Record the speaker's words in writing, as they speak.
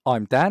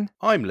I'm Dan,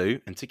 I'm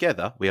Lou, and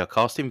together we are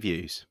Casting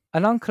Views.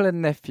 an uncle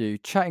and nephew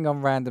chatting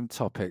on random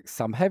topics,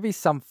 some heavy,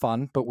 some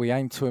fun, but we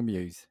aim to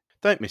amuse.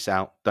 Don't miss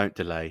out, don't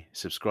delay.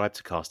 Subscribe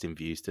to Casting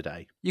Views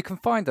today. You can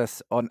find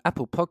us on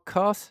Apple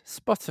Podcasts,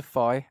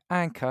 Spotify,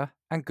 Anchor,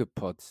 and Good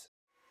Pods.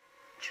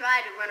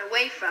 Tried to run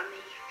away from me,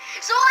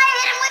 so I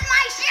hit him with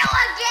my shoe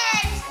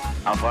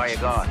again! How far you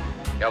going?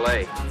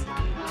 L.A.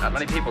 Not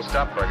many people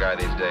stop for a guy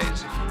these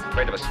days.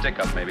 Afraid of a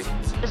stick-up, maybe.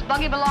 This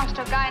buggy belongs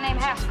to a guy named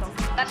Haskell.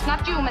 That's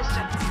not you,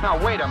 mister.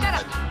 Now, wait a Shut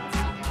minute.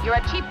 up. You're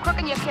a cheap crook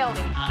and you killed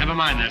him. Never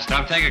mind that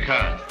stuff. Take a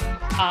car.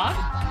 Car?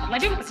 What'll I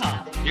do with the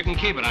car? You can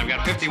keep it. I've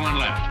got 51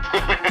 left.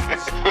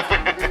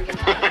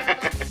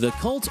 The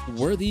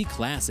CultWorthy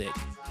Classic,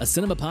 a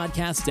cinema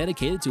podcast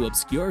dedicated to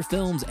obscure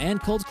films and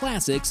cult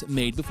classics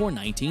made before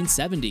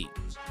 1970.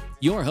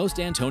 Your host,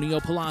 Antonio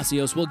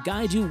Palacios, will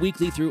guide you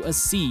weekly through a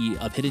sea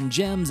of hidden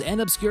gems and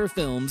obscure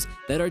films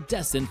that are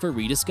destined for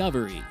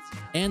rediscovery.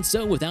 And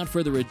so, without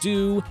further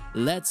ado,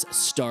 let's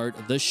start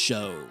the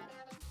show.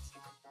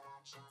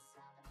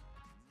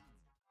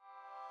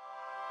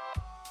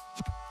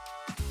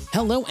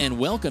 Hello and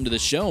welcome to the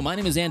show. My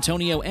name is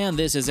Antonio, and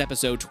this is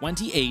episode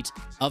 28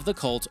 of the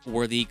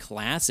CultWorthy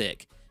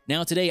Classic.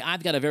 Now, today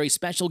I've got a very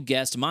special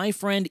guest. My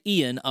friend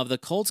Ian of the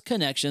Cult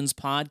Connections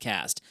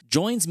podcast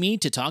joins me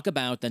to talk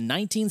about the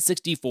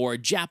 1964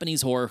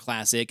 Japanese horror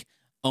classic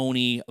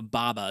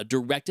ONIBABA,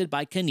 directed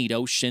by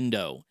Kaneto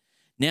Shindo.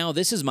 Now,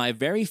 this is my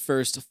very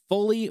first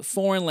fully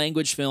foreign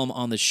language film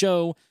on the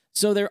show,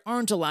 so there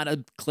aren't a lot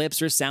of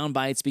clips or sound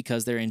bites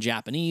because they're in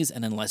Japanese,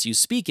 and unless you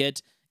speak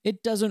it,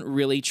 it doesn't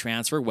really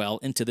transfer well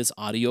into this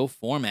audio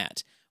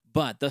format.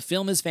 But the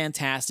film is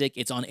fantastic.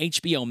 It's on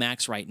HBO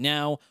Max right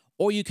now,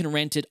 or you can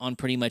rent it on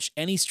pretty much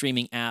any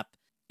streaming app.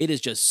 It is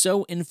just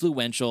so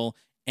influential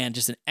and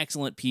just an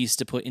excellent piece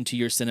to put into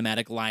your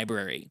cinematic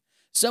library.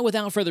 So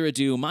without further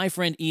ado, my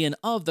friend Ian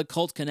of the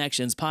Cult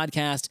Connections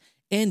podcast,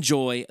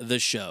 enjoy the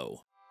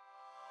show.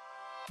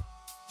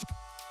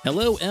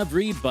 Hello,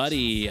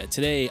 everybody.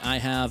 Today I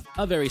have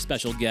a very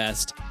special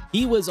guest.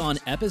 He was on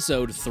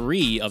episode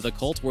 3 of the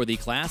CultWorthy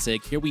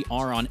Classic. Here we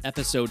are on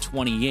episode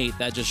 28.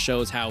 That just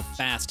shows how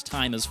fast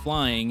time is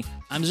flying.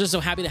 I'm just so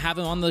happy to have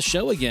him on the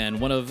show again.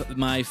 One of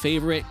my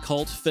favorite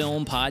cult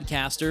film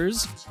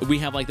podcasters. We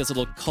have like this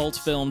little cult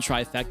film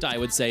trifecta, I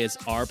would say. It's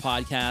our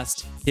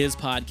podcast, his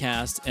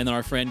podcast, and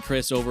our friend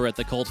Chris over at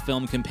the Cult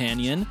Film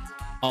Companion.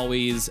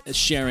 Always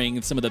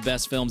sharing some of the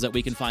best films that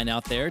we can find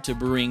out there to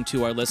bring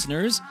to our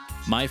listeners.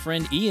 My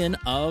friend Ian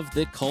of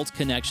the Cult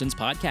Connections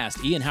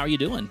podcast. Ian, how are you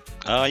doing?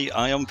 I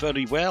am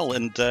very well,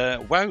 and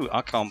wow,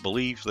 I can't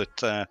believe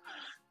that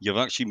you've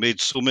actually made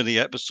so many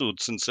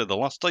episodes since the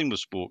last time we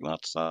spoke.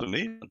 That's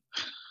amazing.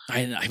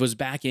 I was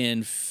back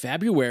in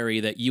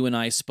February that you and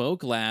I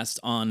spoke last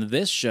on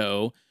this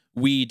show.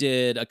 We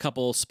did a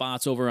couple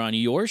spots over on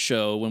your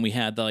show when we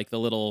had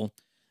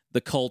the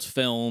cult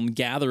film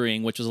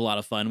gathering, which was a lot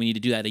of fun. We need to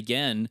do that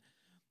again.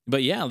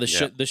 But yeah, the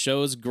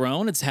show's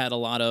grown. It's had a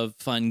lot of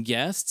fun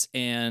guests,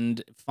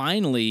 and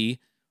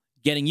finally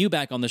getting you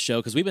back on the show,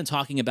 because we've been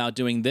talking about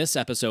doing this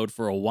episode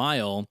for a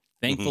while.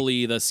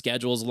 Thankfully, the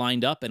schedules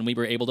lined up and we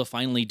were able to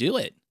finally do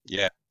it.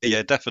 Yeah,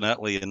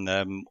 definitely. And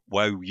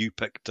wow, you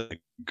picked a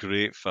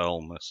great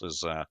film. This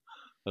is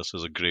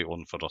a great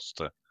one for us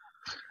to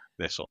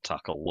sort of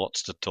tackle.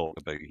 Lots to talk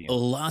about here.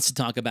 Lots to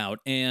talk about,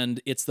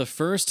 and it's the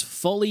first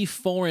fully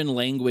foreign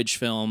language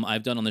film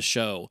I've done on the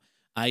show.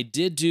 I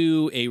did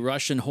do a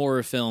Russian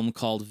horror film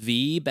called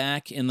V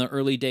back in the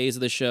early days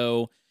of the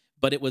show,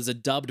 but it was a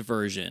dubbed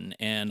version,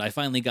 and I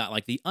finally got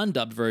like the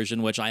undubbed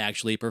version, which I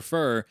actually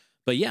prefer.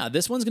 But yeah,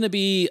 this one's going to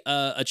be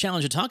a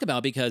challenge to talk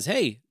about because,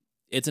 hey,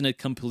 it's in a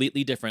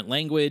completely different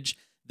language.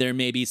 There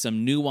may be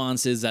some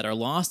nuances that are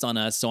lost on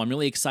us, so I'm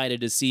really excited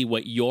to see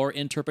what your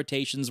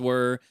interpretations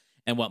were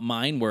and what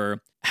mine were.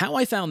 How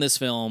I found this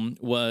film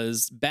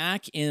was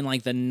back in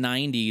like the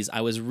 90s,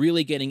 I was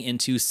really getting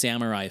into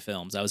samurai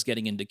films. I was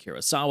getting into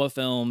Kurosawa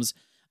films.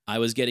 I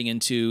was getting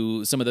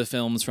into some of the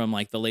films from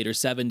like the later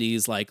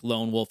 70s, like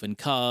Lone Wolf and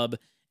Cub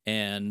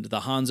and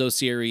the Hanzo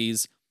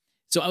series.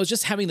 So I was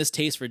just having this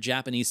taste for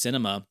Japanese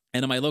cinema.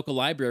 And in my local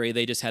library,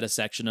 they just had a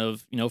section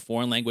of,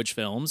 foreign language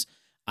films.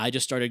 I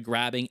just started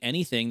grabbing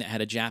anything that had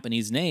a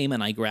Japanese name,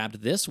 and I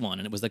grabbed this one,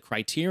 and it was the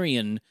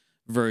Criterion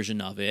version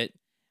of it.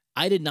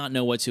 I did not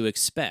know what to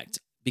expect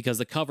because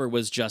the cover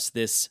was just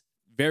this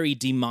very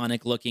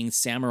demonic looking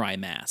samurai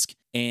mask.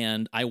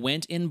 And I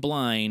went in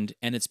blind,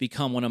 and it's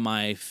become one of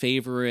my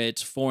favorite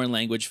foreign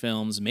language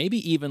films, maybe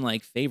even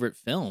like favorite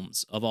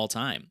films of all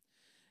time.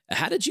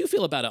 How did you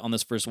feel about it on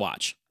this first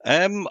watch?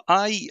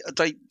 I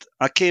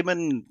came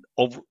in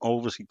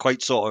obviously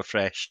quite sort of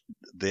fresh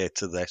there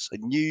to this. I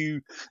knew,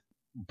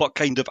 but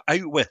kind of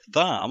out with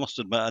that, I must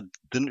admit, I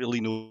didn't really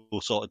know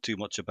sort of too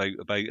much about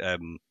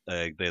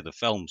the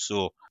film.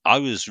 So I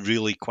was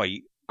really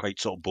quite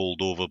sort of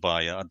bowled over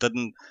by it. I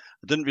didn't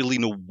really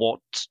know what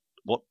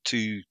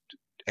to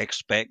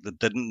expect. I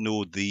didn't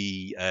know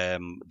the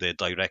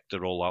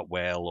director all that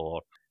well,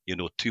 or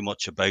too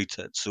much about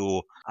it.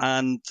 So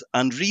and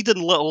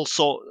reading little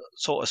sort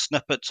of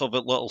snippets of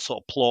it, little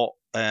sort of plot,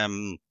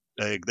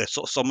 the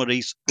sort of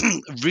summaries,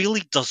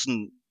 really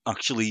doesn't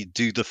actually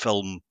do the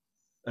film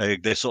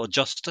the sort of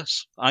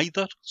justice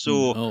either.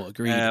 So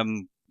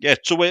agreed. yeah,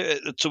 so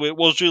it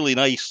was really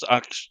nice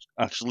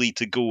actually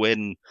to go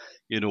in,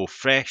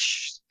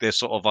 fresh, their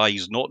sort of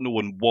eyes, not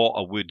knowing what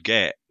I would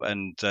get,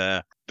 and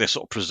they're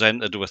sort of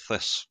presented with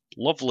this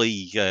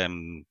lovely,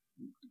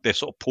 their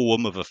sort of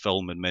poem of a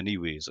film in many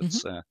ways.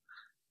 It's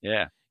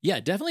yeah. Yeah,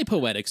 definitely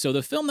poetic. So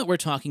the film that we're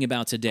talking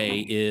about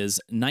today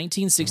is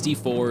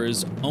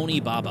 1964's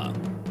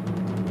ONIBABA.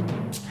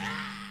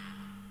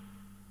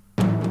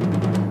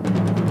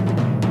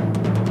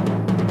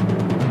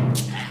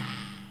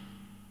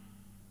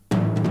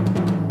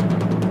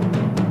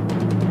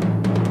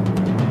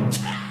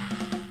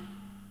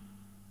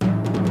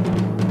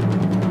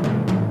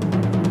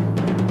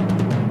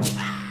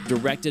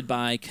 Directed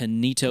by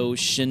Kanito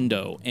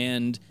Shindo,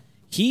 and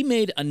he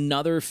made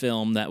another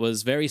film that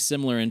was very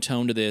similar in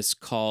tone to this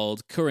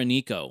called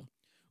Kuroneko,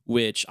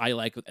 which I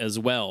like as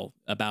well,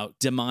 about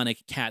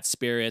demonic cat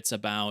spirits,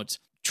 about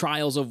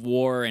trials of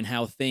war and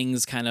how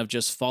things kind of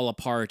just fall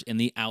apart in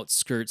the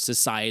outskirts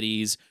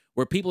societies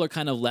where people are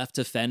kind of left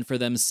to fend for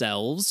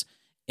themselves,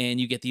 and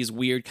you get these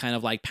weird kind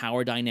of like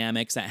power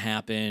dynamics that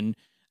happen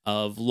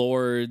of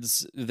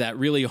lords that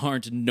really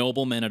aren't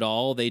noblemen at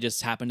all. They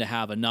just happen to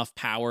have enough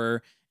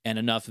power and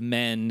enough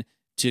men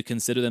to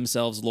consider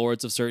themselves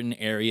lords of certain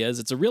areas.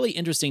 It's a really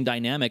interesting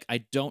dynamic. I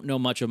don't know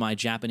much of my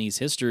Japanese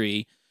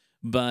history,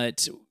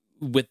 but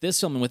with this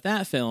film and with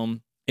that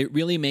film, it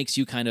really makes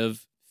you kind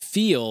of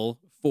feel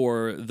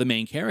for the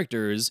main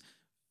characters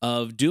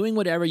of doing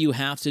whatever you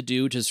have to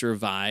do to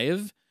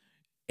survive,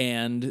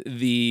 and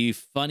the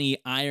funny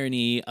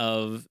irony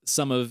of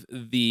some of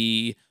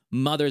the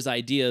mother's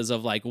ideas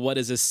of like what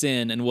is a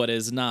sin and what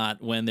is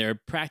not when they're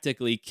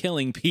practically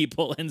killing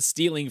people and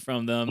stealing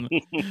from them,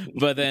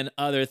 but then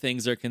other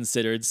things are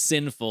considered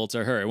sinful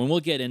to her. When we'll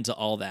get into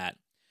all that.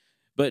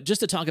 But just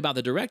to talk about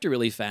the director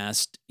really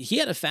fast, he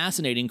had a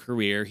fascinating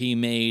career. He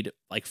made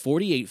like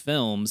 48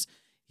 films.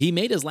 He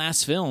made his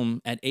last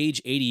film at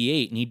age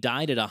 88 and he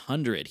died at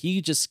 100.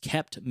 He just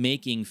kept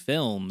making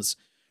films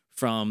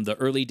from the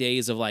early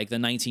days of like the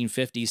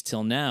 1950s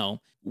till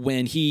now.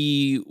 When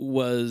he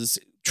was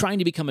trying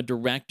to become a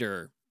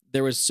director,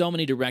 there was so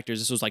many directors,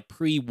 this was like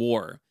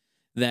pre-war,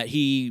 that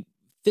he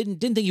didn't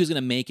think he was going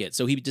to make it.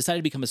 So he decided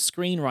to become a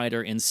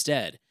screenwriter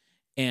instead.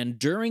 And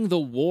during the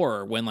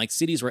war, when like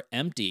cities were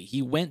empty,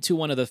 he went to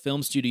one of the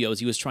film studios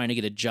he was trying to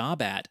get a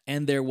job at,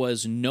 and there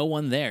was no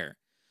one there.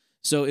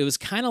 So it was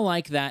kind of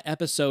like that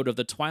episode of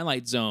The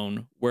Twilight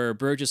Zone where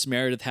Burgess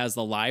Meredith has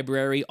the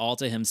library all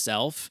to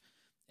himself,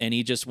 and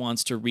he just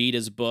wants to read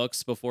his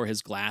books before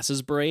his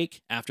glasses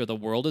break after the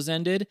world has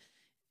ended.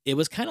 It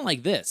was kind of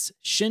like this.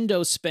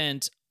 Shindo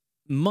spent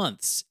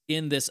months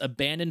in this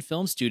abandoned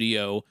film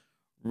studio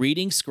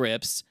reading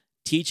scripts,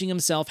 teaching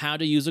himself how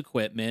to use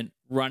equipment,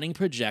 running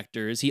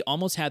projectors. He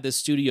almost had this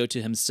studio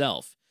to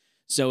himself.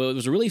 So it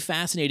was a really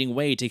fascinating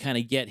way to kind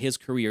of get his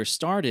career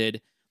started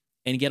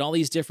and get all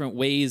these different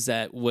ways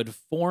that would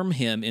form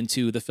him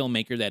into the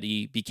filmmaker that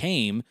he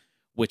became,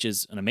 which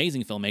is an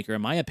amazing filmmaker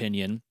in my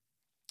opinion.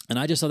 And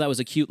I just thought that was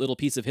a cute little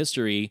piece of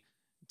history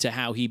to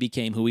how he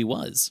became who he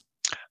was.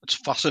 It's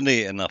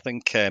fascinating. I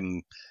think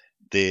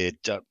the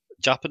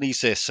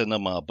Japanese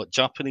cinema, but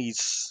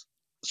Japanese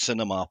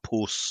cinema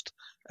post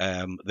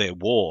their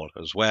war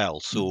as well.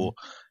 So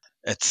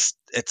it's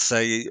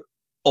a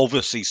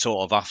obviously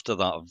sort of after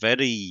that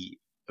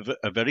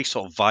a very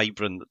sort of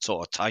vibrant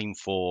sort of time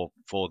for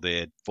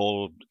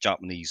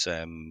Japanese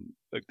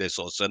their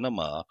sort of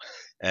cinema.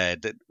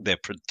 They're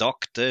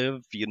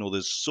productive.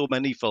 There's so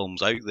many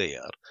films out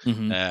there.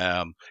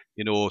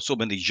 So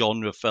many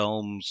genre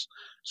films.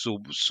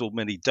 So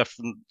many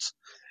different,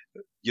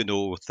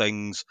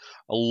 things.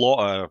 A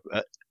lot of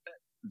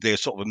their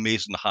sort of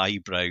amazing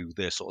highbrow,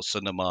 their sort of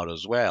cinema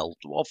as well.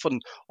 Often,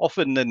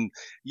 and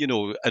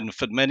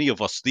for many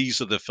of us,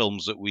 these are the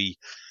films that we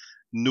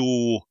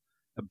know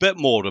a bit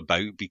more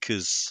about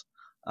because,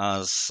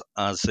 as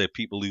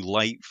people who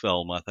like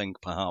film, I think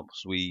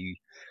perhaps we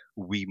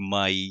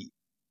might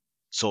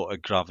sort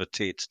of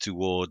gravitate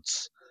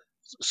towards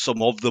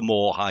some of the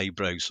more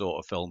highbrow sort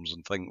of films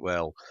and think,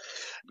 well,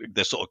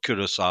 they're sort of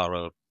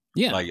Kurosawa.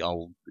 Yeah. Like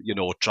I'll,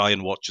 try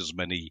and watch as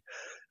many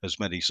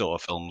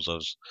sort of films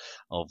as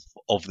of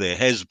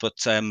his. But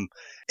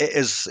it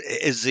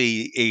is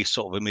a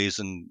sort of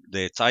amazing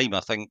time.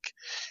 I think,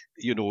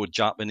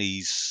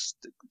 Japanese,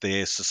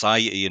 their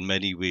society in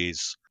many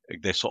ways,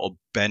 they sort of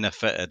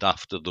benefited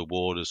after the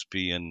war as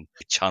being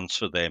a chance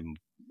for them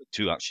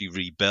to actually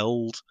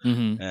rebuild.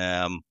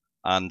 And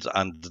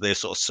their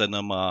sort of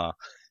cinema,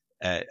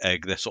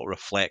 they sort of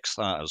reflects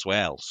that as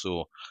well.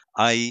 So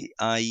I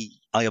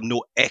am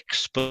no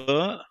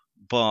expert,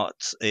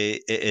 but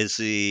it is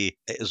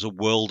a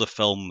world of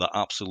film that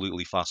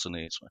absolutely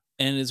fascinates me.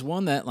 And it's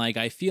one that like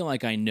I feel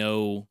like I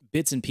know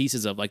bits and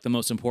pieces of, like the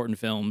most important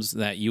films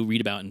that you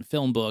read about in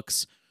film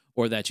books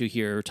or that you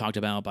hear talked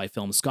about by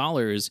film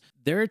scholars,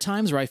 there are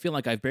times where I feel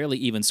like I've barely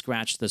even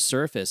scratched the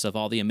surface of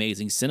all the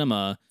amazing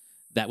cinema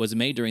that was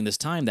made during this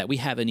time that we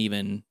haven't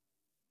even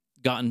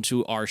gotten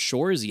to our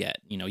shores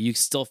yet. You know, you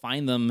still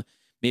find them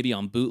maybe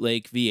on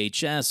bootleg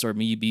VHS, or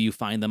maybe you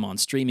find them on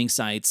streaming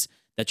sites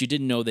that you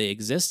didn't know they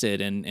existed.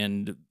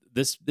 And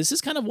this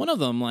is kind of one of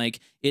them. Like,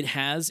 it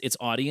has its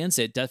audience.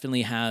 It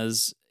definitely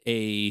has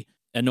a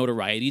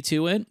notoriety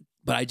to it,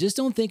 but I just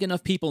don't think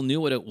enough people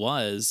knew what it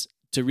was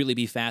to really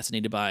be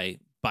fascinated by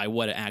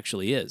what it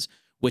actually is,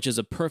 which is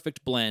a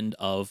perfect blend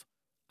of,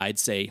 I'd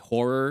say,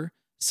 horror,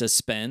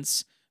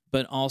 suspense,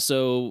 but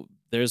also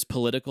there's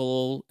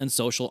political and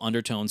social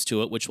undertones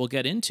to it, which we'll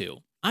get into.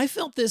 I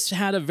felt this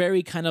had a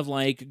very kind of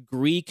like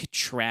Greek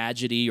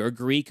tragedy or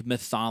Greek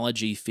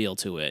mythology feel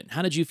to it.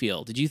 How did you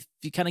feel? Did you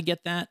kind of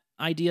get that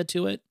idea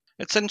to it?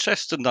 It's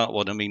interesting, that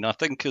one. I mean, I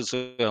think as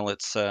well,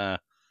 it's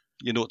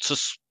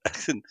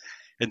it's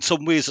in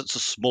some ways it's a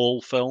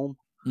small film.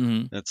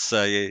 Mm-hmm. It's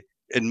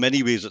in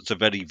many ways it's a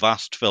very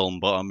vast film,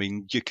 but I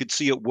mean, you could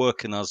see it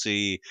working as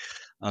their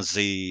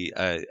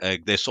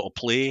sort of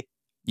play.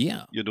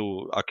 Yeah. You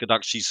know, I could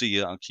actually see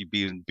it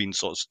actually being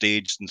sort of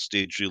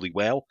staged really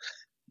well.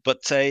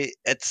 But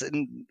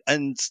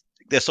and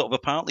they're sort of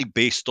apparently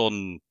based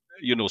on,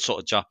 sort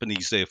of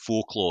Japanese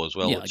folklore as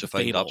well, Yeah, which like I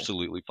a find fable.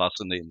 absolutely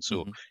fascinating.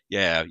 So Mhm.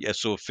 yeah,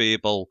 so a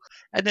fable,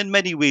 and in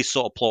many ways,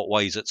 sort of plot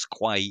wise, it's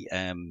quite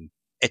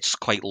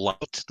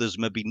light. There's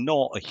maybe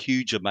not a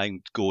huge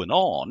amount going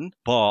on,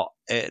 but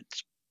it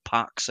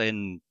packs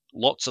in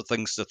lots of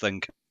things to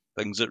think,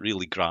 things that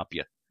really grab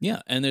you.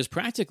 Yeah, and there's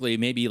practically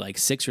maybe like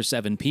 6 or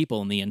 7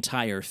 people in the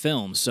entire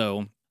film.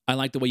 So I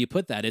like the way you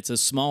put that. It's a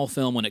small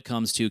film when it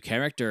comes to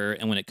character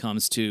and when it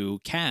comes to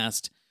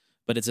cast,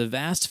 but it's a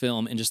vast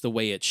film in just the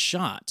way it's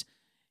shot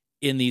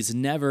in these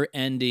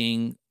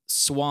never-ending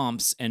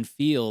swamps and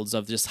fields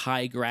of just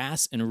high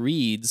grass and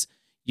reeds.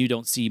 You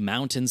don't see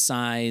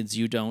mountainsides,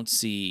 you don't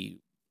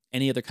see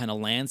any other kind of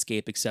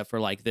landscape except for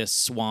like this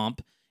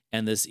swamp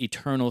and this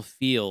eternal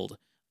field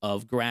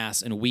of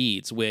grass and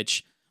weeds,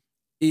 which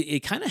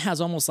it kind of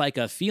has almost like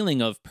a feeling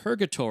of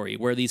purgatory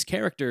where these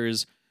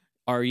characters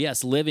are,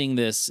 yes, living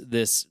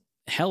this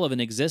hell of an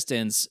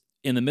existence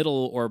in the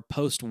middle or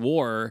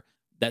post-war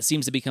that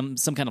seems to become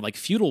some kind of like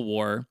feudal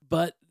war,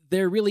 but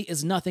there really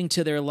is nothing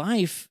to their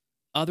life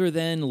other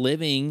than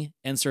living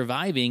and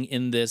surviving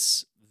in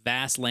this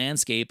vast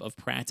landscape of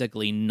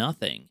practically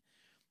nothing,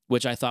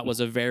 which I thought was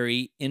a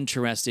very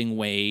interesting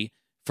way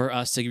for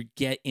us to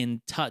get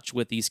in touch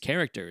with these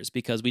characters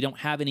because we don't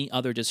have any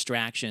other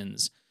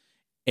distractions.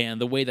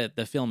 And the way that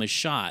the film is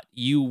shot,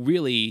 you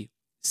really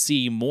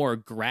see more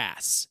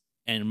grass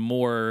and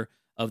more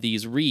of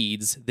these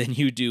reeds than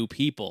you do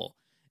people.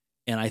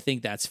 And I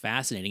think that's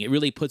fascinating. It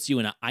really puts you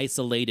in an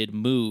isolated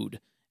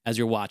mood as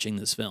you're watching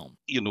this film.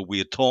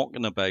 We're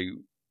talking about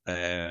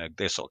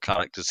their sort of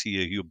characters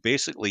here who are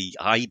basically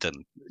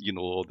hiding,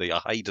 they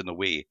are hiding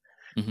away.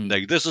 Mhm. Now,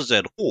 this is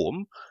their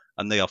home,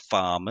 and they are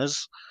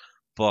farmers,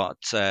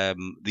 but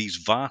these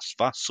vast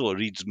sort of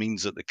reeds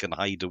means that they can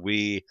hide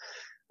away.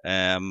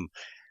 And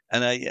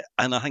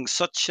I think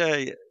such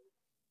a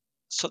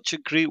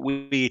great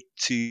way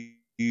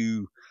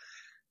to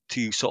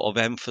sort of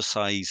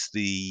emphasize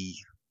the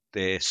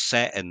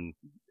setting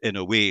in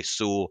a way.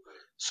 So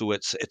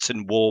it's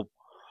in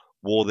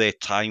their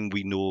time.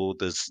 We know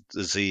there's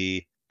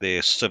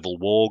civil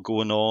war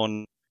going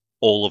on.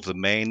 All of the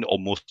men, or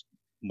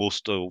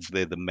most of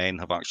the men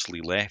have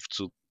actually left,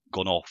 so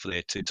gone off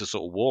there to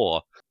sort of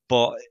war.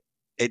 But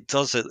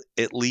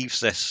it leaves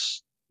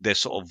this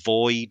sort of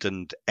void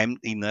and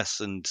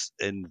emptiness, and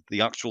in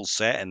the actual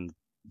setting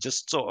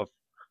just sort of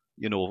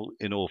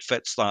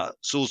fits that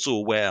so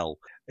well.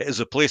 It is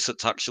a place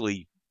that's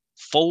actually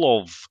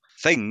full of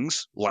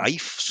things,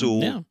 life.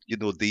 So Yeah.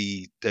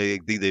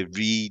 the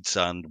reeds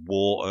and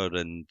water,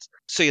 and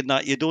saying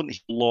that you don't hear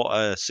a lot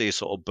of say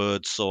sort of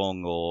bird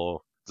song,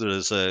 or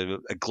there's a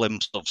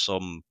glimpse of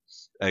some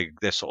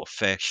this sort of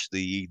fish.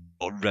 The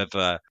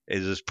river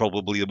is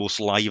probably the most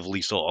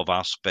lively sort of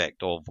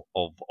aspect of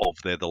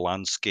the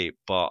landscape,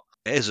 but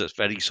it's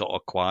very sort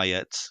of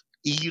quiet,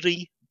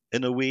 eerie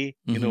in a way,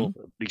 very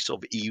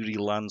sort of eerie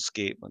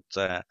landscape.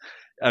 But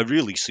it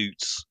really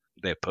suits.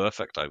 They're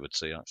perfect, I would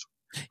say,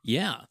 actually.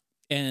 Yeah.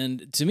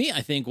 And to me,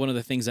 I think one of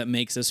the things that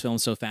makes this film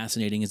so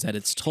fascinating is that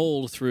it's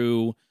told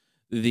through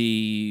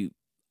the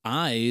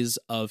eyes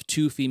of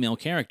 2 female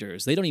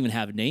characters. They don't even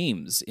have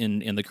names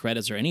in the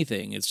credits or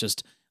anything. It's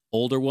just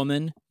older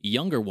woman,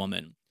 younger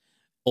woman.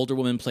 Older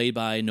woman played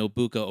by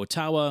Nobuko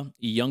Otawa,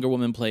 younger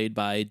woman played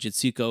by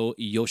Jitsuko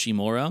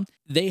Yoshimura.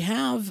 They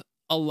have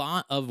a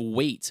lot of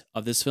weight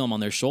of this film on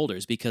their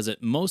shoulders because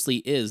it mostly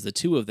is the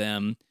 2 of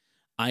them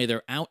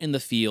either out in the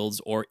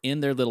fields or in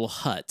their little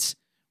hut,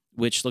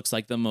 which looks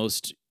like the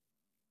most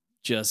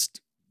just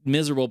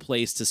miserable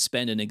place to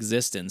spend an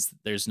existence.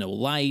 There's no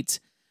light,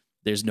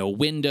 there's no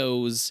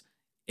windows,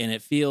 and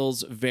it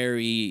feels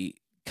very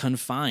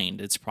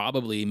confined. It's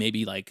probably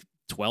maybe like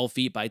 12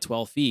 feet by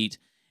 12 feet.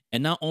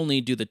 And not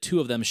only do the 2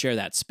 of them share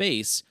that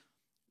space,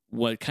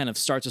 what kind of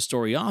starts a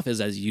story off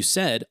is, as you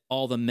said,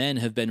 all the men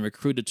have been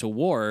recruited to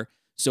war.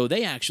 So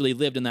they actually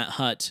lived in that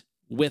hut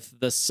with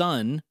the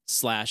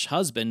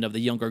son/husband of the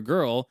younger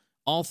girl,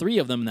 all three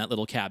of them in that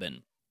little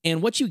cabin.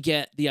 And what you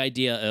get the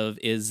idea of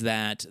is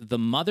that the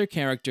mother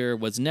character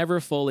was never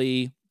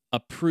fully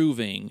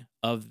approving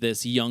of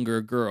this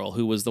younger girl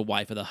who was the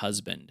wife of the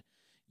husband.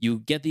 You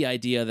get the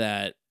idea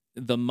that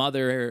the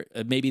mother,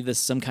 maybe there's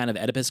some kind of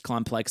Oedipus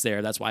complex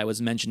there. That's why I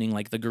was mentioning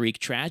like the Greek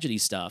tragedy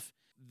stuff.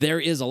 There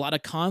is a lot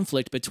of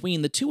conflict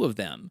between the two of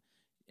them.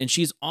 And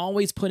she's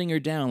always putting her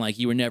down like,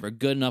 you were never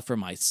good enough for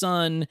my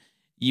son.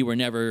 You were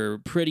never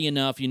pretty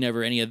enough. You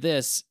never any of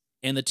this.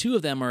 And the two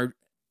of them are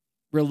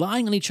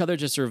relying on each other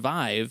to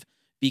survive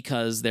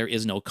because there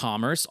is no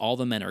commerce. All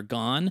the men are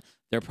gone.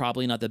 They're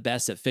probably not the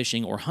best at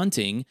fishing or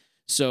hunting.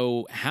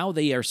 So how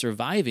they are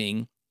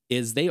surviving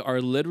is they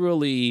are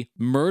literally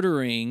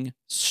murdering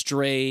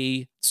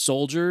stray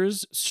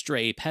soldiers,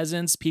 stray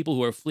peasants, people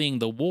who are fleeing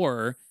the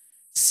war,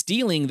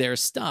 stealing their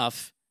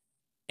stuff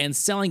and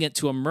selling it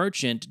to a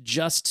merchant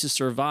just to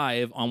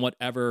survive on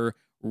whatever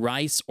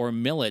rice or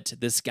millet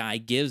this guy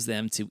gives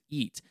them to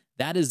eat.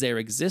 That is their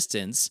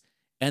existence,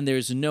 and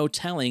there's no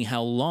telling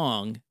how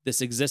long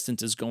this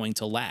existence is going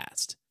to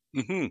last.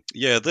 Mm-hmm.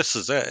 Yeah, this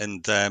is it,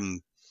 and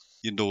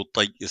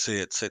like you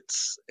say,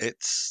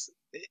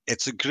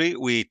 it's a great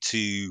way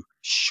to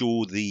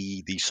show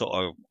the sort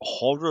of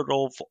horror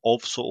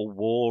of sort of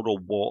war, or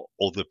what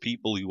other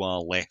people who are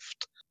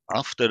left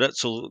after it.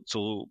 So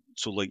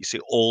like you say,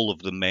 all of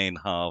the men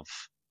have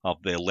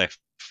their left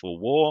for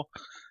war.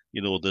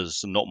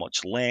 There's not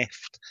much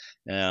left,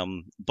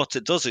 but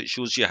it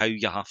shows you how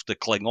you have to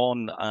cling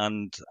on,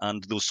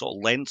 and those sort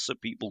of lengths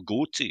that people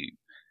go to,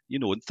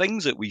 and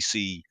things that we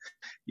see,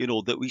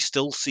 that we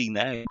still see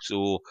now.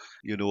 So,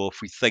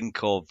 if we think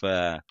of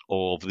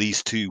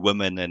these two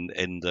women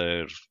in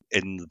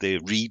the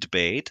reed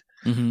bed,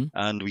 Mm-hmm.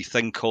 and we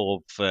think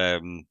of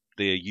the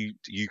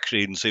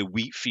Ukraine, say,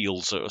 wheat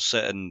fields that are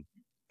sitting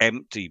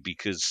empty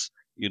because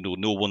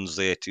no one's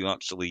there to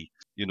actually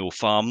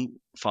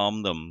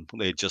farm them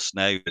just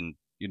now, and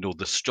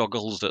the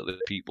struggles that the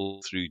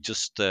people through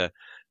just to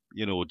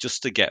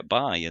get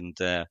by, and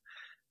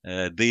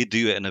they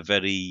do it in a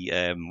very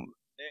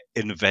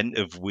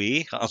inventive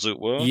way, as it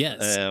were.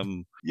 Yes.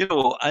 And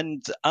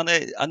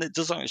it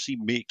does actually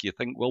make you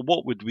think, well,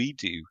 what would we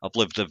do? I've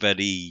lived a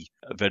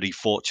very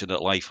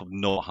fortunate life of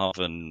not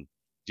having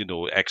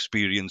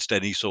experienced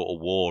any sort of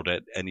war,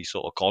 any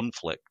sort of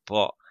conflict,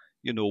 but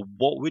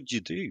what would you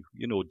do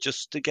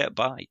just to get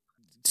by?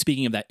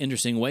 Speaking of that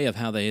interesting way of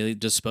how they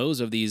dispose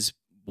of these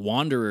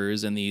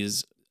wanderers and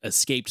these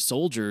escaped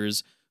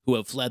soldiers who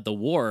have fled the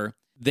war,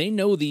 they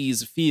know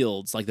these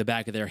fields like the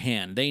back of their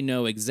hand. They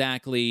know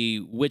exactly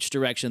which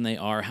direction they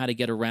are, how to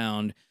get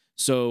around.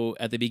 So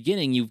at the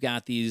beginning, you've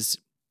got these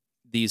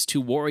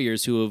two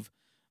warriors who have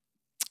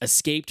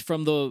escaped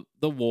from the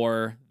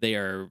war. They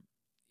are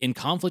in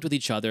conflict with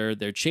each other.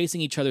 They're chasing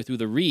each other through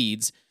the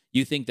reeds.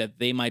 You think that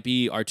they might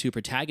be our two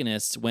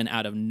protagonists when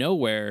out of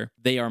nowhere,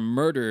 they are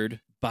murdered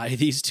by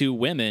these two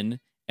women,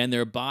 and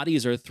their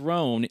bodies are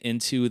thrown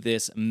into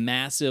this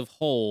massive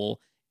hole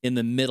in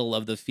the middle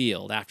of the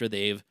field after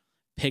they've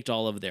picked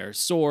all of their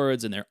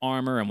swords and their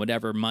armor and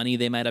whatever money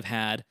they might have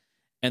had,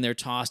 and they're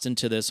tossed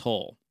into this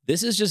hole.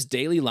 This is just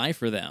daily life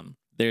for them.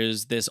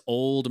 There's this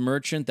old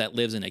merchant that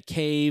lives in a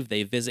cave.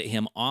 They visit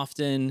him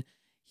often.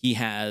 He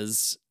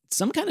has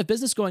some kind of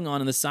business going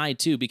on the side,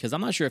 too, because I'm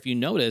not sure if you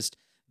noticed,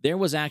 there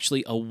was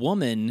actually a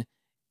woman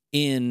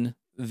in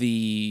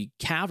the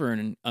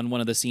cavern on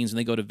one of the scenes when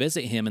they go to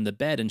visit him in the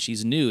bed, and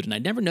she's nude. And I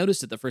never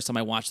noticed it the first time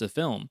I watched the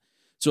film.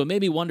 So it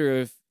made me wonder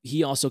if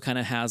he also kind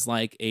of has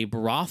like a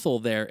brothel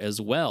there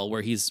as well,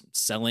 where he's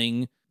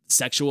selling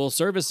sexual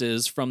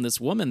services from this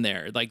woman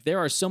there. Like, there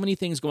are so many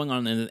things going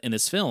on in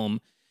this film.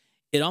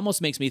 It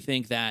almost makes me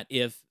think that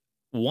if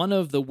one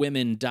of the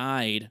women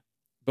died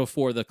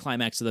before the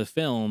climax of the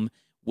film,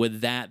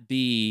 would that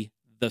be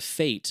the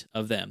fate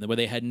of them, where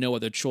they had no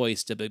other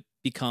choice to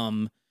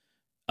become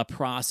a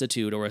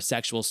prostitute or a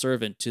sexual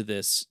servant to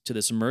this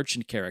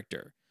merchant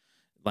character?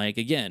 Like,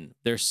 again,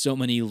 there's so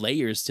many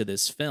layers to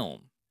this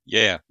film.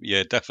 Yeah,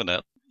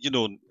 definitely.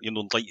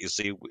 Like you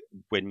say,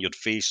 when you're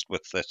faced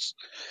with this,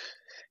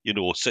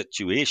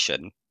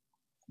 situation,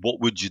 what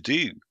would you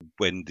do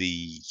when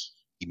the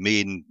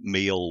main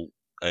male,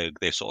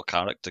 their sort of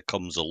character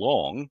comes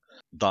along?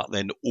 That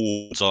then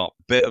opens up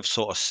a bit of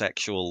sort of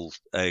sexual,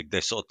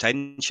 their sort of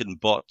tension,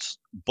 but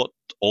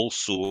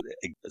also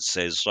it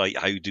says, right,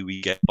 how do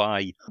we get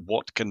by?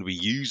 What can we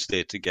use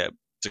there to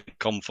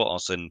comfort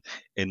us in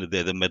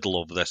the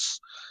middle of this,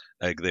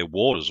 their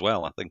war as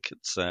well? I think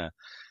it's I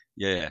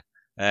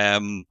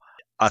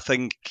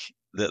think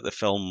that the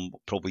film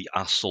probably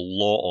asks a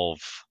lot of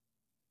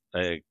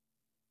their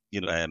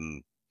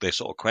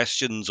sort of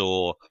questions,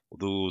 or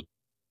those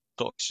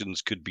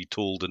questions could be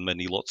told in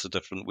lots of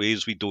different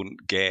ways. We don't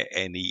get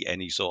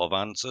any sort of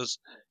answers.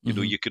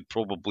 You could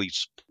probably,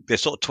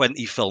 there's sort of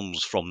 20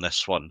 films from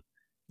this one.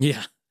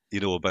 Yeah.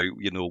 About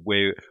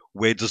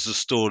where does the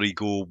story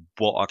go?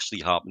 What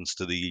actually happens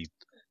to the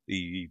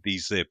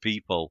these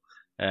people.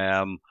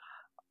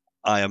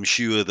 I am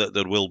sure that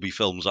there will be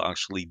films that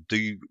actually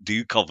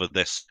do cover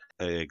this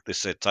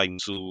time.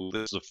 So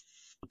this is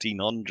the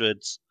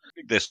 1400s.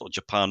 This what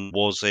Japan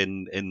was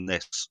in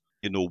this,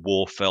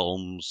 war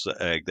films,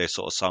 this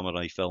sort of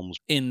samurai films.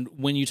 And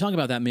when you talk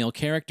about that male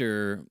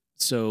character,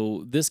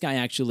 so this guy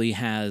actually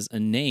has a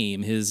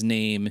name. His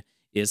name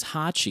is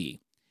Hachi.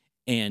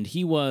 And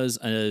he was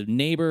a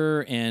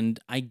neighbor, and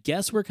I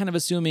guess we're kind of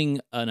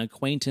assuming an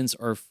acquaintance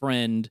or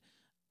friend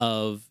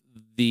of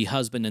the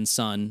husband and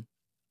son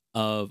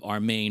of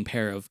our main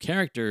pair of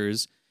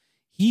characters.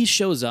 He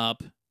shows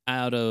up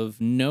out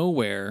of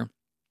nowhere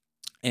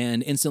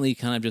and instantly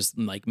kind of just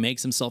like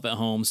makes himself at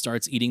home,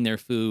 starts eating their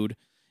food,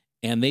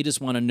 and they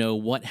just want to know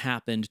what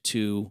happened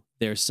to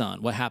their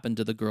son, what happened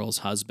to the girl's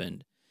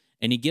husband.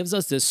 And he gives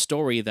us this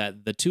story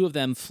that the two of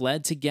them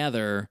fled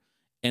together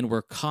and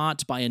were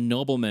caught by a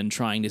nobleman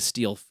trying to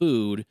steal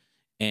food.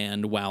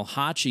 And while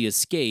Hachi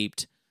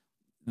escaped,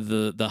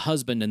 the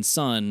husband and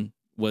son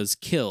was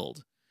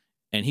killed,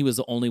 and he was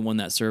the only one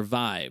that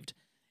survived.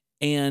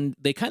 And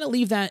they kind of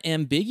leave that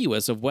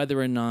ambiguous of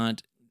whether or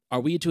not, are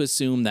we to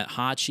assume that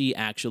Hachi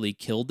actually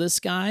killed this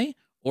guy,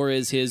 or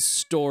is his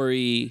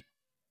story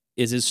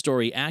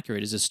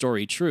accurate? Is his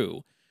story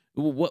true?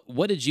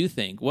 What did you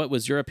think? What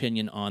was your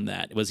opinion on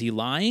that? Was he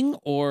lying,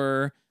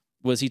 or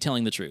was he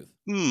telling the truth?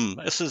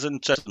 This is an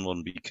interesting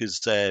one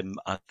because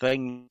I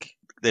think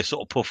their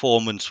sort of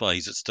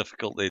performance-wise, it's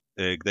difficult.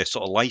 Their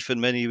sort of life in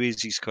many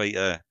ways, he's quite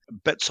a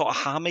bit sort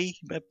of hammy,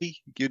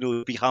 maybe.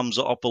 He hams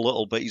it up a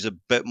little bit. He's a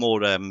bit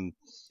more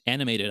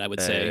animated, I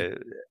would say.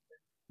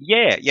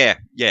 Yeah.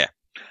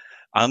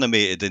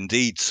 Animated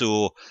indeed.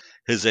 So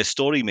his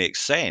story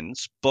makes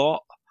sense, but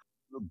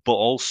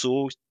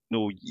also,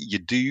 you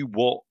do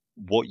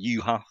what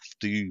you have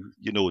to,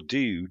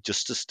 do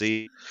just to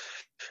stay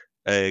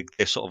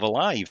sort of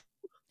alive.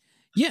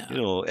 Yeah.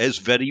 It's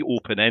very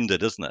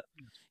open-ended, isn't it?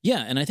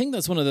 Yeah, and I think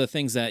that's one of the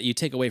things that you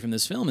take away from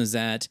this film is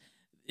that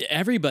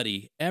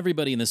everybody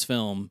in this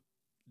film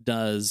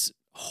does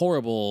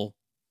horrible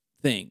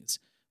things,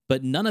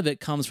 but none of it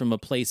comes from a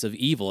place of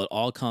evil. It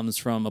all comes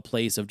from a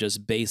place of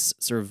just base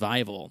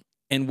survival.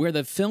 And where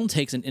the film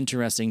takes an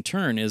interesting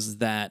turn is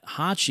that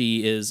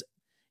Hachi is,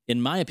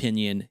 in my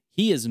opinion,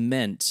 he is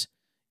meant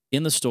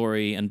in the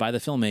story and by the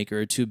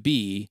filmmaker to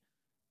be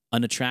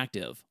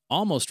unattractive,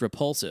 almost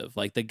repulsive.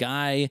 Like, the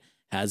guy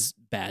has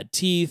bad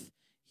teeth.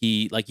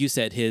 He, like you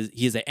said, he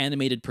has an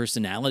animated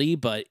personality,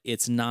 but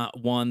it's not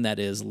one that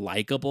is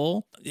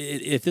likable.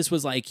 If this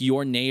was like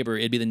your neighbor,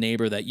 it'd be the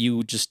neighbor that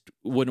you just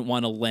wouldn't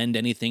want to lend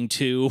anything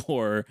to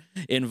or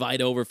invite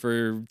over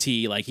for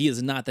tea. Like, he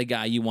is not the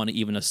guy you want to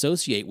even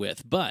associate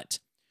with. But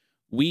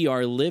we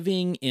are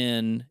living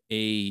in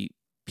a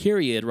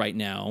period right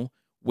now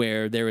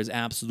where there is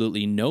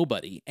absolutely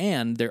nobody,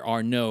 and there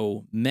are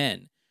no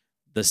men.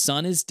 The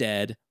son is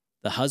dead.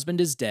 The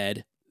husband is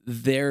dead.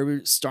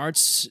 There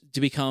starts to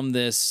become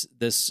this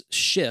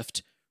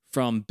shift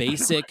from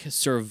basic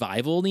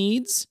survival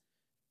needs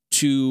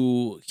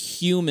to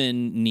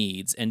human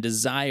needs and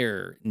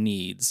desire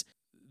needs.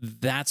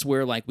 That's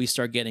where we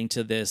start getting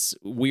to this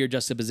weird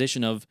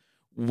juxtaposition of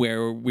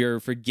where we're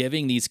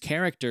forgiving these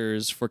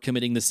characters for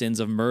committing the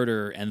sins of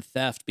murder and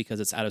theft because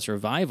it's out of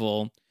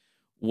survival.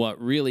 What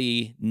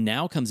really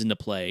now comes into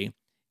play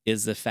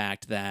is the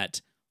fact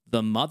that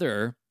the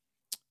mother,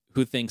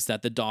 who thinks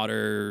that the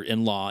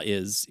daughter-in-law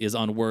is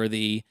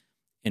unworthy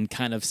and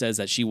kind of says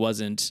that she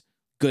wasn't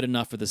good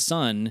enough for the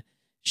son,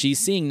 she's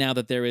seeing now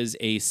that there is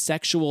a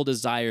sexual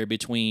desire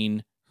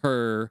between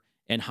her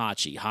and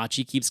Hachi.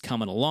 Hachi keeps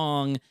coming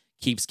along,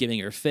 keeps giving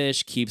her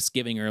fish, keeps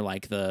giving her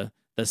the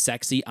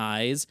sexy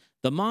eyes.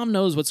 The mom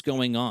knows what's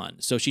going on,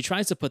 so she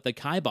tries to put the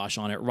kibosh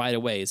on it right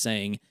away,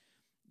 saying,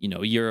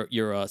 you're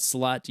a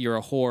slut, you're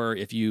a whore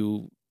if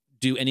you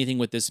do anything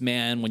with this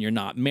man when you're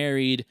not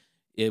married.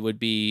 It would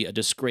be a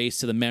disgrace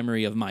to the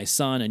memory of my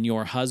son and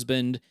your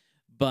husband.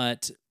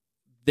 But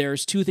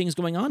there's two things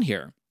going on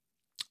here.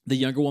 The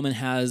younger woman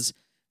has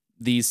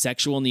these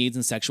sexual needs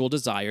and sexual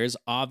desires.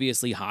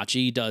 Obviously,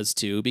 Hachi does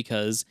too,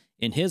 because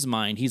in his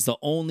mind, he's the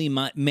only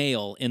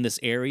male in this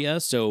area.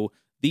 So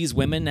these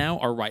women now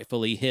are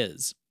rightfully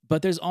his.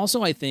 But there's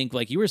also, I think,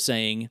 like you were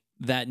saying,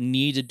 that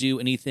need to do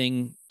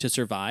anything to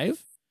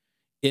survive.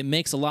 It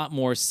makes a lot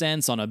more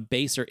sense on a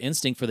baser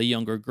instinct for the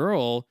younger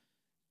girl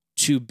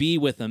to be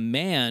with a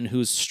man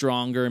who's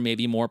stronger,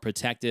 maybe more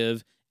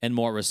protective and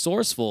more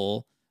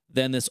resourceful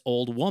than this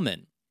old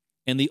woman.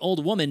 And the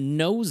old woman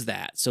knows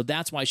that. So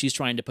that's why she's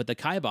trying to put the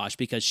kibosh,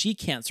 because she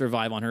can't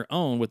survive on her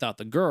own without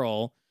the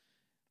girl.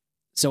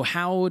 So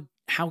how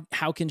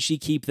can she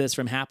keep this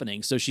from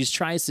happening? So she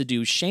tries to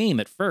do shame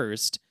at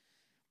first,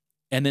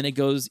 and then it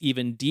goes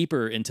even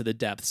deeper into the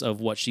depths of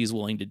what she's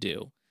willing to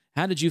do.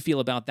 How did you feel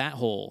about that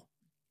whole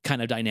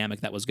kind of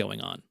dynamic that was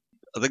going on?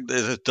 I think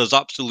it does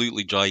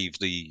absolutely drive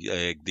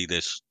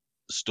this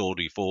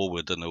story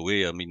forward in a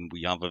way. I mean,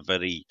 we have a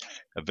very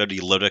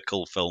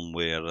lyrical film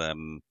where not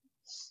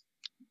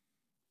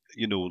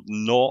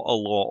a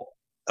lot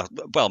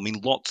well, I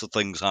mean, lots of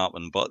things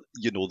happen, but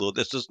though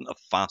this isn't a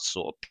fast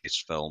sort of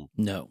paced film,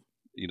 No.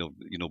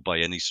 by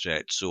any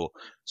stretch. So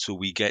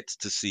we get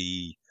to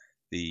see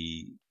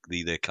the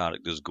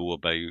characters go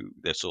about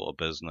their sort of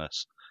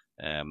business,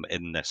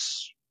 in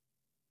this,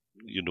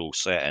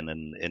 setting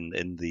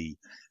in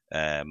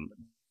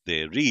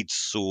the reads.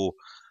 So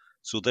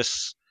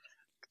this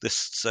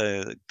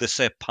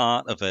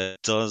part of it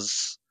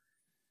does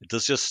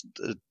just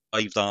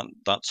drive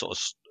that sort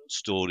of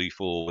story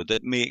forward.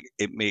 It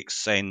makes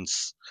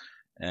sense,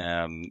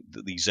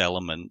 that these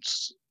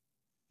elements,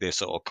 they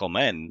sort of come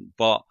in,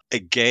 but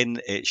again,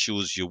 it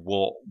shows you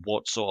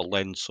what sort of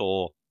lens,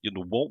 or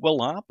what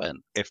will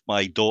happen if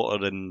my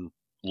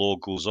daughter-in-law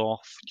goes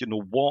off.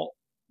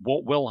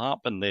 What will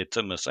happen there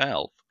to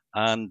myself,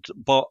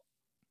 but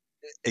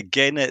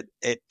again,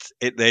 it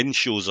then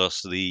shows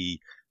us the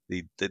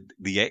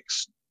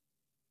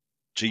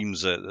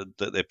extremes that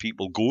the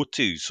people go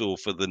to. So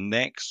for the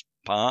next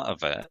part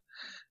of it,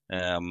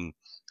 and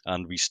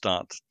we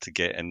start to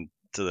get into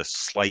this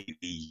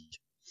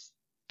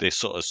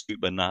sort of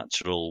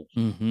supernatural,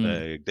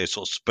 this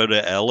sort of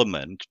spirit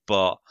element,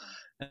 but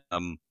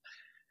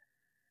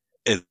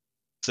it's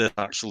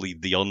actually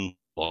the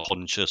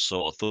unconscious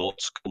sort of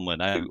thoughts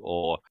coming out,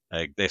 or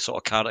the sort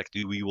of character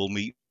we will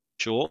meet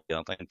shortly.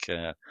 I think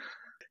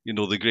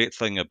the great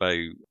thing about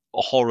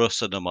horror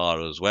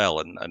cinema as well,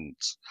 and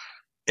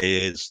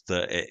is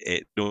that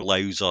it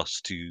allows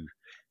us to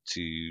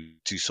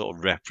sort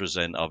of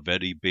represent our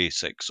very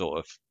basic sort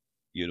of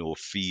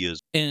fears.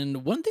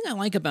 And one thing I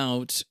like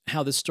about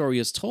how this story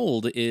is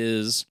told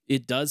is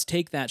it does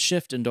take that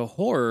shift into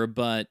horror,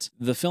 but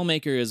the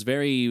filmmaker is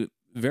very,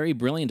 very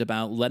brilliant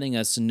about letting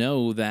us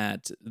know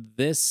that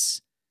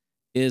this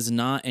is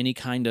not any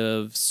kind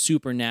of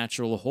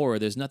supernatural horror.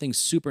 There's nothing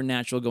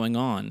supernatural going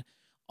on.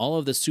 All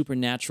of the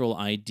supernatural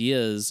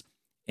ideas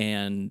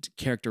and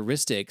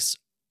characteristics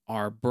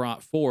are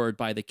brought forward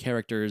by the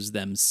characters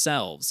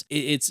themselves.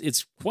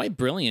 It's quite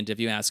brilliant, if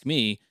you ask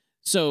me.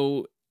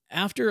 So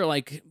after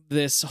like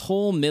this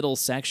whole middle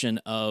section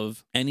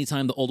of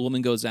anytime the old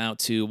woman goes out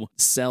to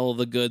sell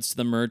the goods to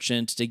the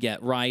merchant to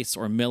get rice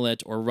or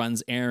millet or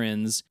runs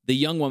errands, the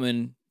young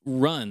woman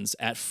runs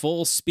at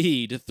full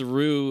speed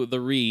through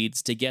the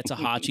reeds to get to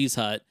Hachi's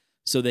hut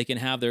so they can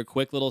have their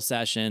quick little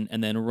session,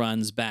 and then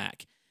runs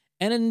back.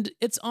 And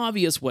it's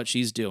obvious what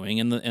she's doing,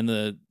 and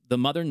the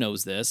mother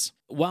knows this.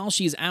 While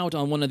she's out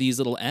on one of these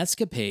little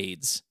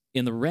escapades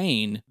in the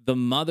rain, the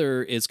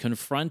mother is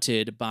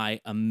confronted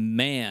by a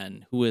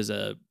man who is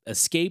a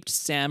escaped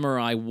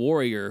samurai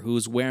warrior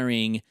who's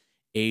wearing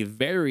a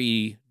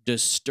very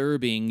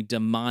disturbing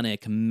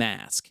demonic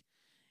mask.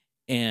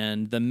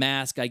 And the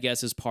mask, I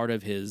guess, is part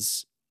of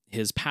his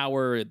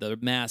power. The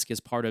mask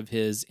is part of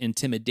his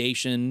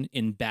intimidation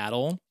in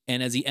battle.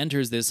 And as he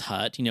enters this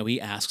hut,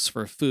 he asks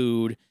for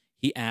food,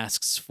 he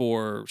asks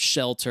for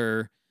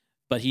shelter,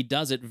 but he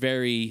does it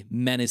very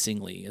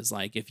menacingly. It's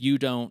like, if you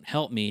don't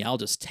help me, I'll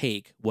just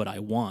take what I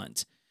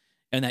want.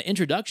 And that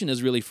introduction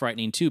is really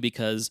frightening too,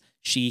 because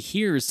she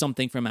hears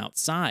something from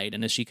outside,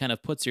 and as she kind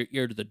of puts her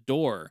ear to the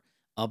door,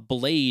 a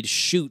blade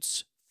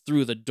shoots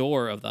through the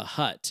door of the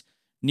hut,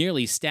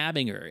 nearly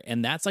stabbing her.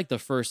 And that's like the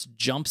first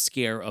jump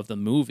scare of the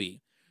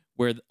movie,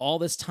 where all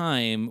this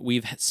time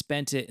we've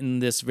spent it in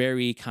this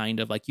very kind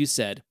of, like you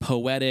said,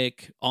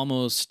 poetic,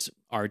 almost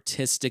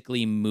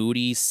artistically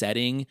moody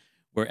setting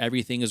where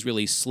everything is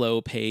really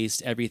slow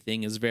paced,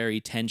 everything is very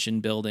tension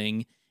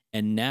building.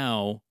 And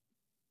now,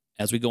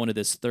 as we go into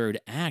this third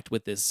act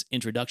with this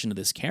introduction to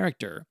this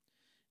character,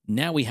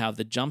 now we have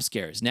the jump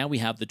scares. Now we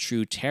have the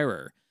true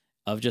terror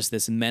of just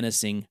this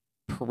menacing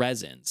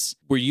presence.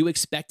 Were you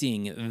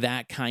expecting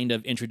that kind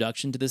of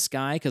introduction to this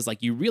guy? Because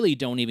like you really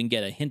don't even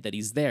get a hint that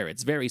he's there.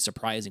 It's very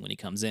surprising when he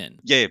comes in.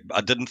 Yeah, I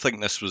didn't think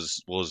this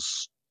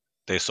was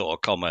they sort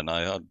of come in.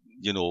 I had,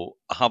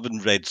 I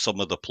haven't read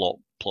some of the plot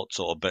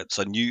sort of bits.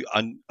 I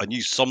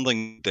knew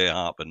something did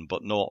happen,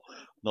 but not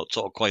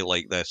sort of quite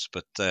like this.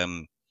 But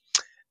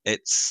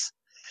it's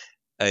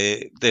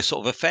they're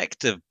sort of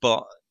effective,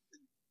 but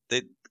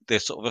they're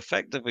sort of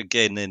effective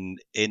again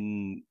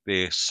in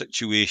the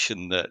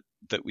situation that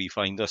we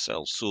find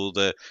ourselves. So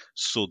the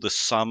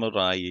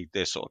samurai,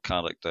 their sort of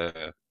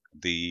character,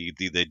 the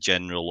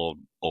general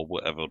or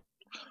whatever,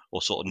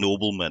 or sort of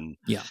nobleman,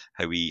 yeah,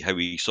 how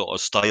he sort of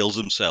styles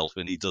himself,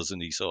 and he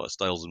sort of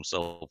styles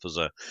himself as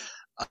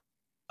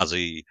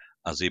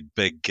a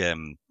big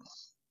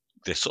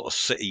this sort of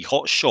city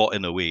hotshot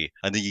in a way,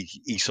 and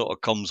he sort of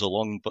comes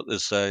along, but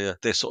there's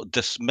this sort of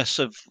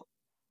dismissive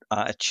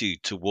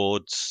attitude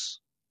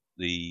towards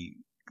the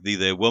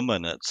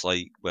woman. It's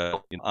like,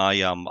 well, I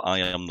am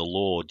the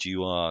Lord.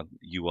 You are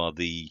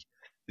the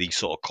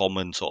sort of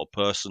common sort of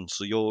person.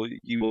 So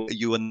you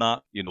are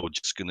not,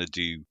 just gonna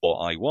do what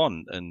I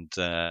want. And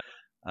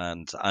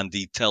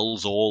he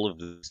tells all of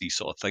these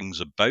sort of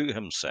things about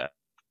himself.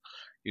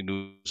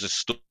 There's a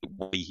story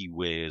why he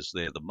wears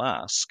the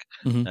mask.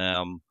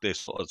 Mm-hmm. There's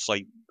sort of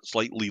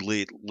slightly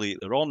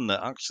later on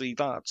that actually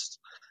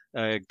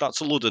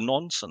that's a load of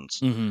nonsense.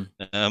 Mm-hmm.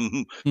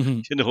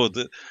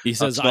 That He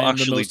says, that's "I not am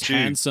the actually most true."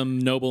 handsome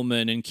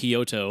nobleman in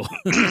Kyoto."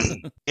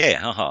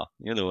 Yeah,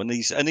 and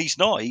he's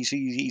not.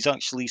 He's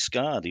actually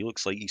scarred. He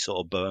looks like he's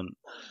sort of burnt.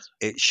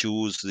 It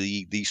shows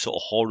the sort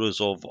of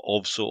horrors of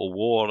sort of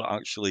war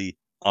actually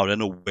are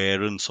in a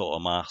wearing sort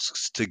of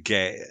masks to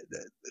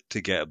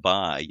get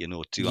by.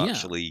 To Yeah.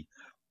 actually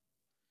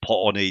put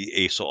on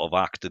a sort of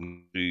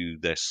acting through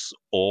this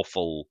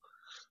awful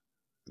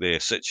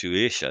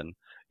situation.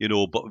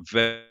 But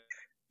very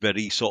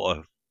very sort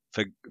of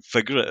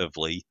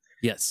figuratively.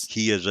 Yes.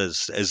 He is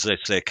this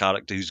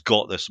character who's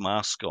got this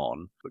mask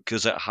on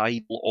because it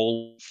hides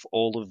all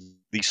of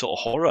the sort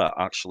of horror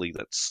actually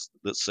that's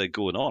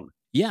going on.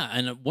 Yeah,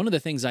 and one of the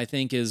things I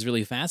think is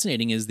really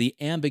fascinating is the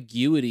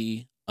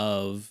ambiguity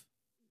of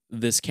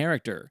this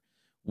character.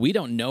 We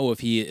don't know if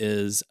he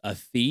is a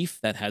thief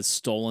that has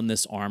stolen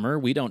this armor.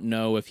 We don't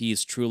know if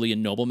he's truly a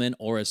nobleman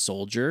or a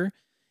soldier.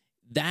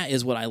 That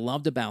is what I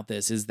loved about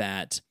this, is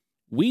that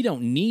we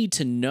don't need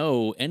to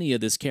know any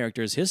of this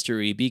character's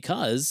history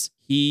because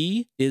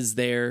he is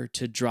there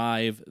to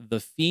drive the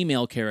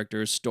female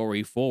character's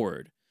story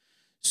forward.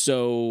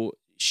 So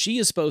she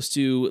is supposed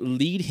to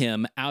lead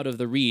him out of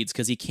the reeds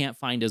because he can't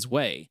find his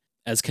way.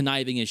 As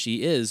conniving as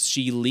she is,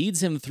 she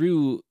leads him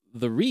through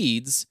the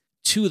reeds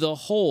to the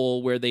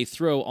hole where they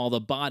throw all the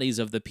bodies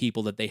of the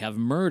people that they have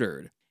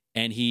murdered.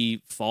 And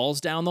he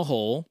falls down the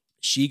hole.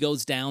 She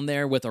goes down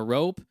there with a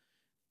rope,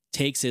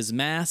 takes his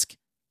mask,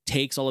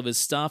 takes all of his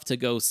stuff to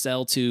go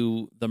sell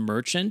to the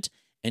merchant,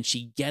 and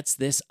she gets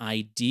this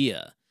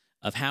idea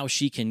of how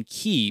she can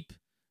keep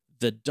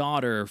the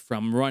daughter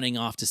from running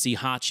off to see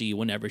Hachi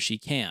whenever she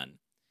can.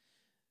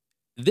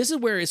 This is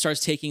where it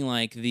starts taking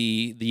like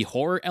the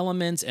horror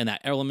elements and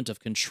that element of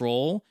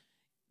control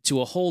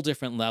to a whole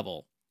different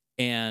level.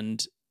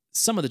 And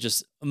some of the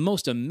just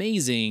most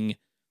amazing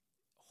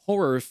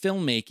horror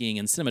filmmaking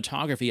and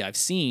cinematography I've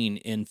seen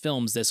in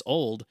films this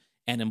old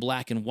and in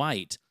black and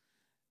white.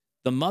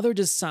 The mother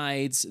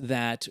decides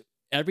that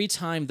every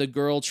time the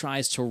girl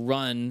tries to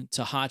run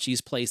to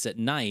Hachi's place at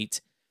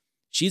night,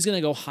 she's going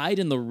to go hide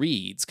in the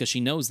reeds because she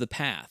knows the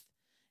path,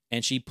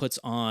 and she puts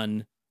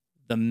on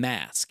the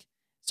mask.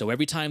 So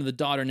every time the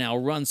daughter now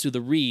runs through the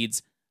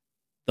reeds,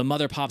 the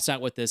mother pops out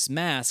with this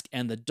mask,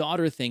 and the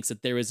daughter thinks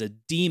that there is a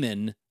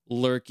demon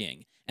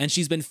lurking. And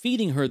she's been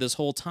feeding her this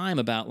whole time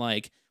about,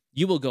 like,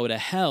 you will go to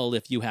hell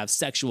if you have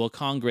sexual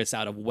congress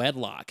out of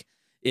wedlock.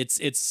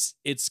 It's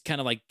kind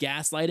of like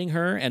gaslighting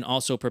her and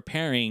also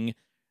preparing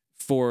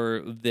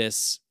for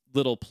this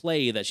little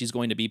play that she's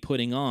going to be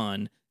putting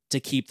on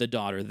to keep the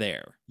daughter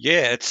there.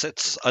 Yeah,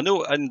 it's I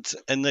know, and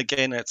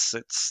again, it's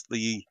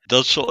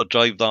does sort of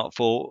drive that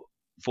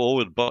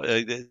forward, but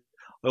I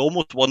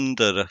almost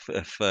wonder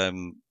if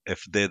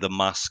the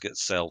mask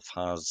itself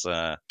has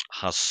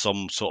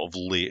some sort of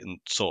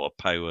latent sort of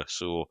power.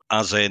 So,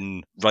 as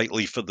in,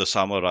 rightly for the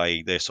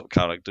samurai, their sort of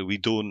character, we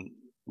don't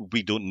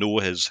know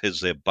his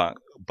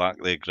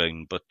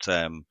background, but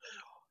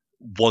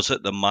was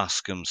it the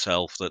mask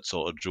himself that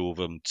sort of drove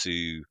him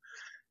to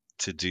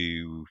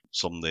do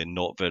some of the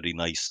not very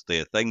nice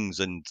things?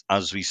 And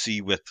as we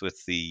see with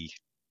the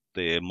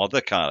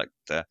mother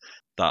character,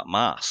 that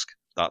mask,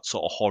 that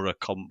sort of horror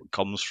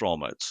comes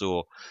from it.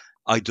 So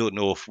I don't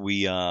know if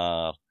we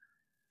are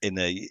in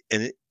a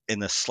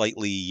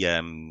slightly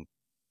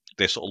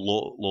the sort of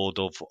Lord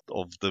of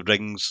the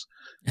Rings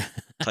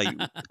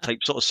type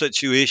sort of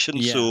situation.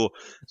 Yeah.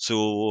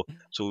 So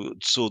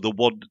the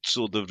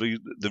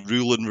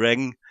ruling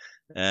ring,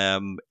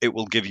 it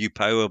will give you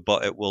power,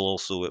 but it will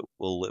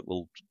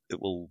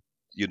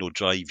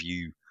drive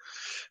you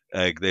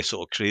they're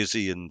sort of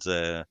crazy, and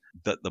that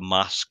the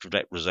mask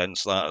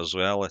represents that as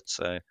well. It's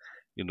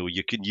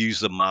you can use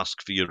the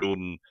mask for your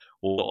own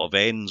lot of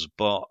ends,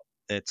 but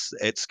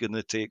it's going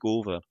to take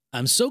over.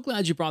 I'm so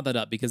glad you brought that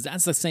up because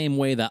that's the same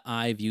way that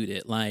I viewed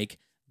it. Like,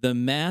 the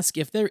mask,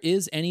 if there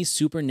is any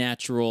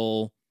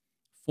supernatural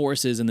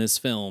forces in this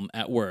film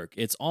at work,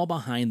 it's all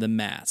behind the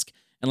mask.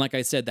 And like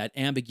I said, that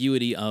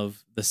ambiguity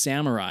of the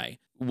samurai,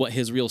 what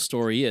his real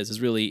story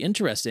is really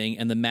interesting.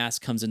 And the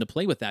mask comes into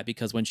play with that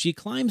because when she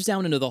climbs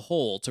down into the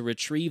hole to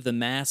retrieve the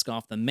mask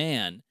off the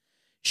man,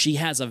 she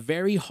has a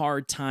very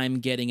hard time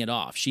getting it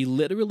off. She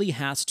literally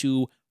has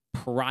to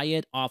pry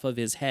it off of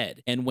his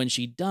head. And when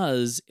she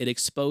does, it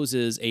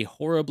exposes a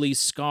horribly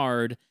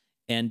scarred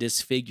and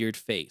disfigured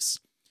face.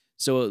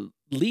 So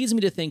it leads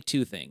me to think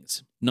two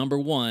things. Number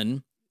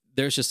one,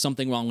 there's just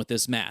something wrong with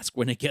this mask.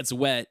 When it gets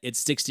wet, it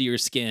sticks to your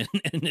skin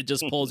and it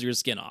just pulls your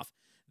skin off.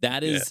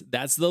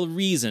 That's the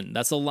reason.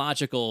 That's the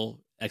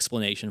logical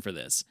explanation for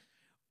this.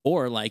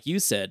 Or like you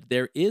said,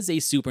 there is a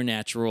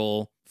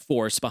supernatural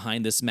force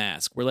behind this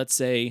mask where, let's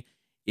say,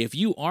 if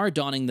you are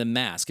donning the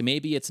mask,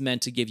 maybe it's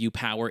meant to give you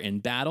power in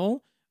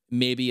battle.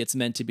 Maybe it's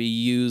meant to be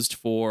used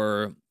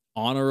for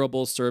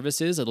honorable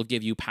services. It'll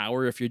give you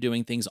power if you're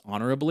doing things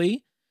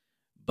honorably.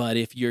 But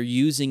if you're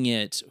using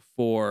it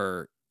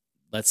for,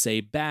 let's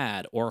say,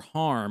 bad or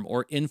harm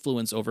or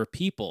influence over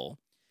people,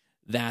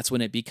 that's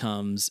when it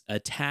becomes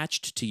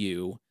attached to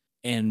you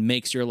and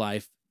makes your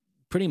life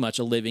pretty much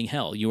a living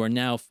hell. You are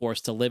now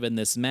forced to live in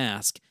this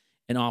mask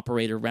and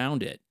operate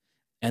around it.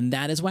 And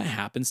that is what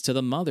happens to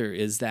the mother,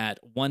 is that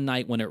one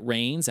night when it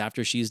rains,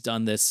 after she's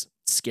done this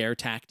scare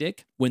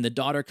tactic, when the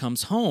daughter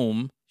comes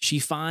home, she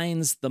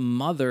finds the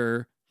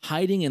mother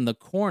hiding in the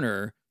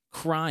corner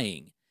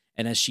crying.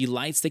 And as she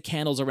lights the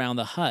candles around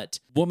the hut,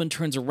 woman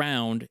turns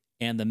around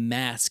and the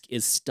mask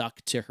is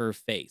stuck to her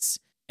face.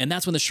 And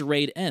that's when the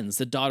charade ends.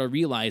 The daughter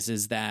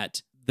realizes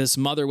that this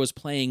mother was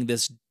playing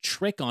this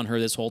trick on her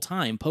this whole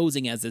time,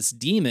 posing as this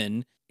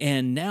demon.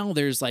 And now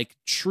there's like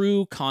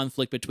true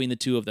conflict between the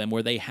two of them,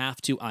 where they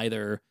have to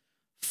either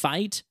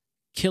fight,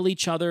 kill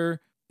each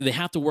other. They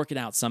have to work it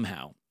out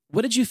somehow.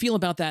 What did you feel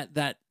about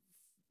that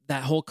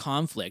whole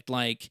conflict?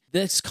 Like,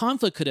 this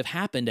conflict could have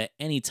happened at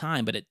any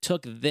time, but it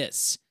took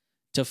this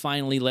to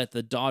finally let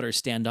the daughter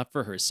stand up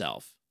for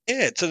herself.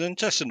 Yeah, it's an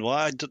interesting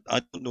one.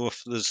 I don't know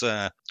if there's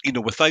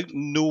without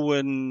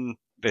knowing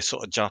the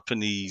sort of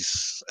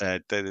Japanese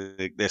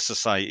their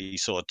society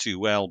sort of too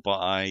well, but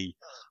I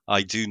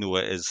do know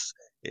it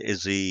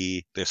is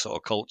the sort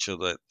of culture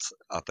that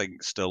I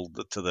think still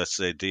to this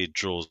day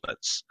draws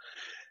its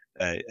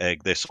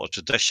their sort of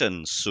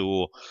traditions.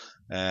 So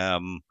a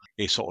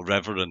sort of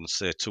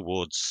reverence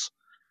towards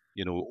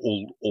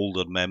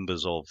older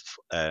members of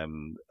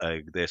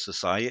their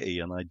society.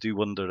 And I do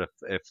wonder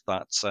if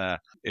that's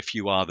if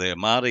you are there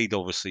married,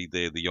 obviously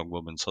the young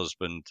woman's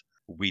husband,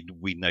 we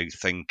now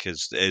think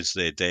is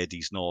they're dead,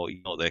 he's not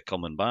there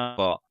coming back.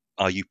 But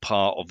are you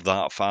part of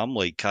that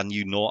family? Can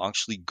you not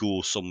actually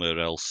go somewhere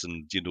else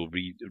and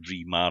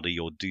remarry,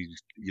 or do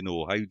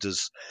how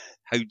does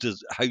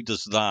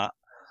that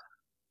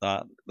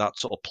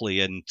sort of play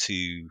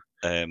into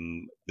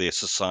their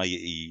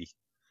society?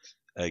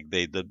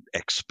 The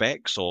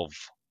expects of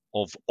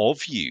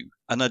you.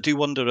 And I do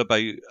wonder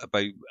about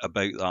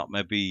that.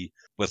 Maybe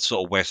with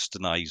sort of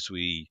western eyes,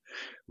 we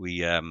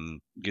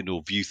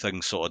view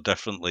things sort of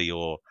differently.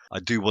 Or I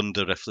do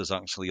wonder if there's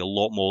actually a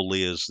lot more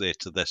layers there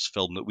to this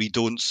film that we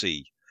don't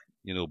see,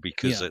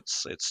 because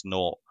it's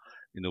not,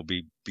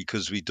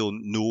 because we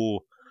don't know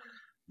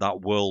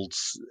that world,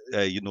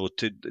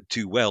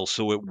 too well.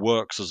 So it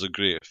works as a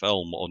great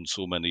film on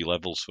so many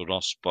levels for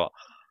us, but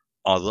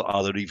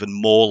are there even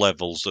more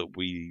levels that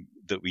we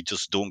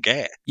just don't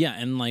get? Yeah,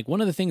 and like one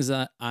of the things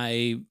that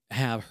I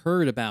have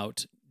heard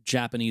about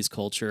Japanese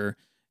culture,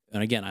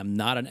 and again, I'm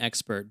not an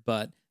expert,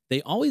 but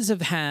they always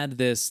have had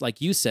this, like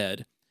you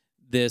said,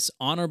 this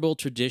honorable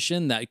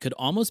tradition that could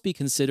almost be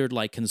considered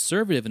like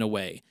conservative in a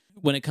way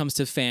when it comes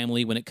to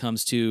family, when it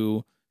comes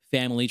to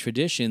family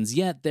traditions.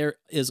 Yet there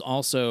is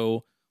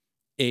also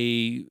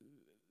a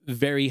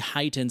very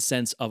heightened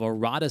sense of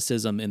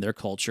eroticism in their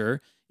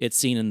culture. It's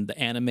seen in the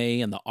anime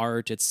and the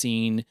art. It's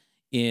seen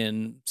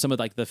in some of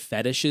like the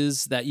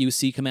fetishes that you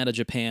see come out of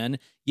Japan.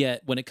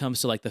 Yet when it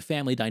comes to like the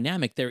family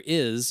dynamic, there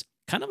is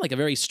kind of like a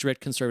very strict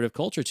conservative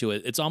culture to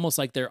it. It's almost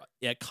like they're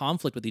at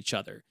conflict with each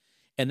other.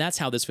 And that's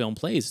how this film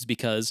plays, is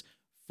because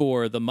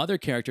for the mother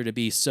character to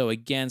be so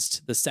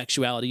against the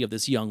sexuality of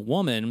this young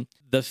woman,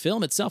 the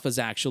film itself is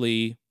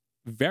actually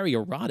very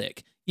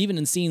erotic, even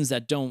in scenes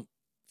that don't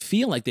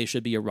feel like they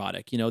should be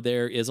erotic.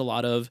 There is a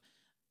lot of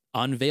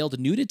unveiled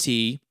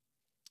nudity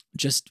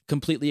just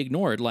completely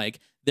ignored. Like,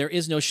 there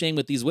is no shame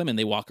with these women.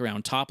 They walk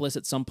around topless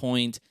at some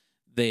point.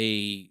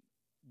 They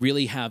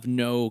really have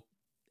no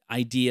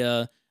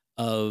idea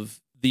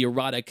of the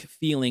erotic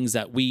feelings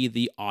that we,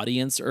 the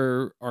audience,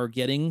 are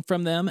getting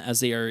from them as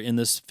they are in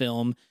this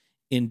film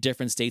in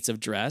different states of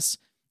dress.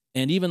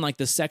 And even like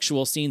the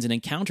sexual scenes and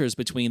encounters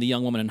between the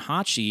young woman and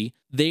Hachi,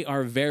 they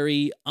are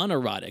very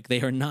unerotic.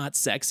 They are not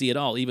sexy at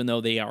all, even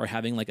though they are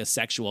having like a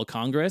sexual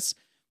congress.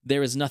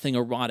 There is nothing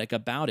erotic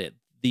about it.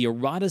 The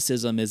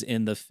eroticism is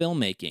in the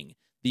filmmaking.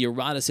 The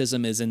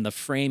eroticism is in the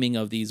framing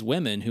of these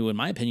women, who, in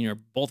my opinion, are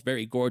both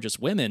very gorgeous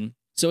women.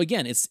 So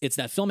again, it's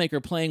that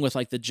filmmaker playing with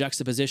like the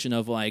juxtaposition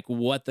of like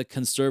what the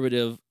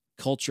conservative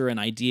culture and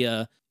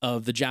idea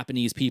of the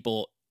Japanese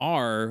people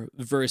are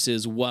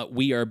versus what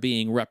we are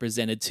being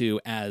represented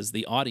to as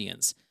the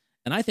audience.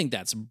 And I think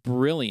that's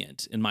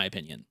brilliant, in my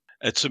opinion.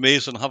 It's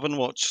amazing. Having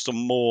watched some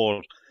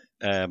more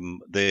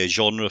the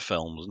genre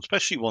films,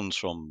 especially ones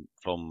from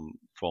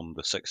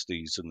the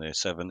 60s and the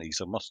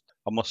 70s,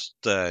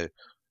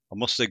 I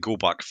must say go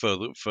back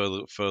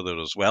further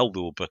as well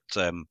though. But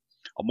I'm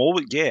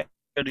always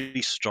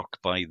very struck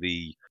by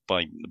the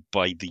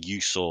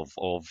use of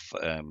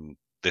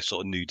this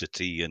sort of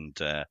nudity and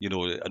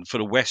and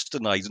for a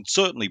westernized, and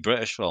certainly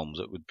British films,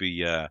 it would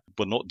be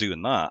we're not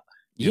doing that.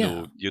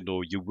 You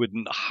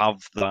wouldn't have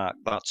that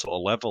sort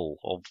of level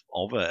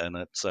of it, and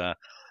it's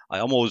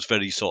I'm always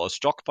very sort of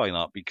struck by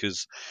that,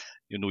 because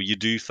you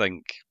do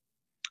think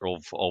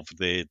of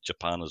the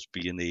Japan as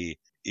being a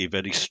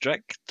very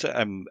strict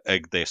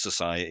their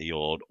society,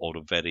 or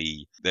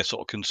they're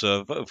sort of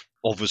conservative.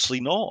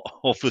 Obviously not.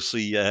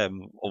 Obviously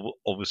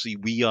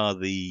we are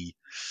the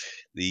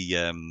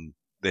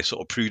they're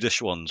sort of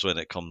prudish ones when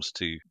it comes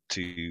to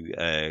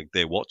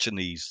they're watching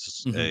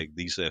these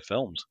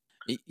films.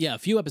 Yeah, a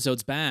few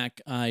episodes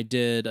back, I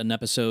did an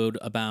episode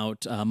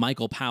about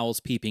Michael Powell's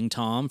Peeping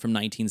Tom from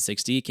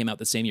 1960. It came out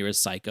the same year as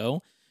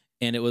Psycho,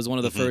 and it was one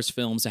of the first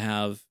films to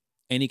have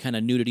any kind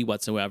of nudity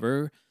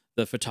whatsoever.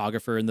 The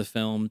photographer in the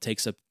film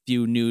takes a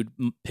few nude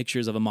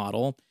pictures of a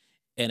model,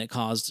 and it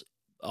caused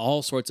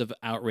all sorts of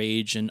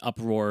outrage and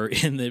uproar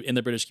in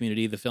the British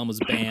community. The film was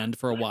banned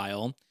for a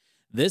while.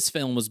 This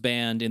film was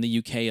banned in the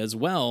UK as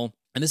well,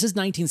 and this is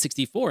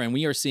 1964, and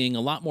we are seeing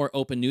a lot more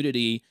open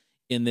nudity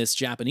in this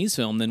Japanese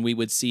film than we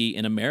would see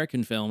in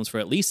American films for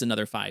at least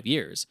another 5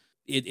 years.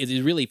 It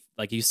is really,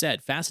 like you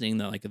said, fascinating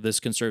that like this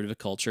conservative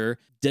culture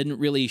didn't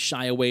really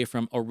shy away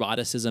from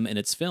eroticism in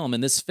its film.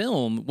 And this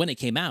film, when it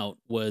came out,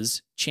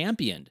 was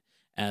championed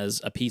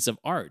as a piece of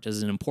art,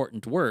 as an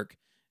important work.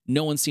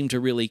 No one seemed to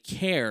really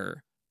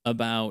care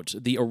about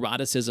the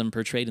eroticism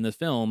portrayed in the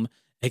film,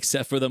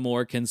 except for the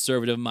more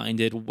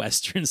conservative-minded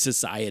Western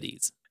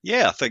societies.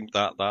 Yeah, I think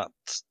that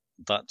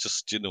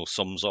just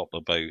sums up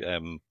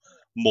about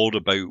more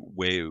about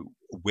where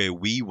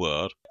we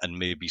were and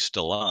maybe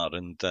still are,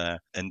 and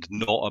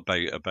not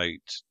about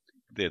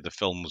the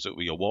films that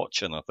we are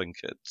watching. I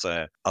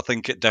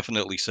think it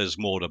definitely says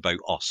more about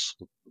us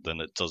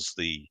than it does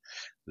the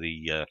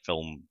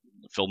film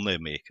they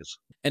make us.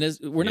 And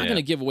we're not going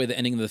to give away the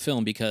ending of the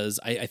film because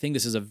I think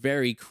this is a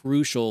very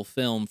crucial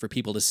film for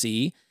people to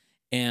see.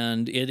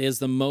 And it is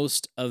the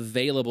most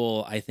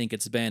available I think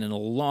it's been in a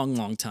long,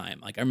 long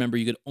time. Like I remember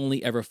you could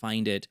only ever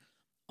find it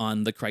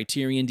on the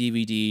Criterion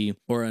DVD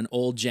or an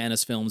old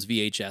Janus Films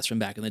VHS from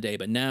back in the day.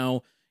 But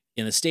now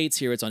in the States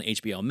here, it's on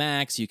HBO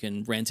Max. You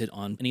can rent it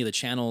on any of the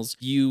channels.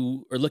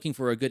 You are looking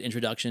for a good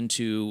introduction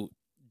to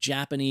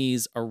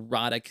Japanese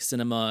erotic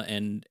cinema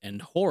and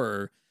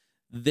horror.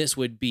 This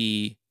would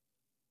be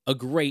a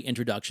great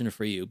introduction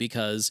for you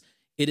because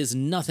it is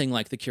nothing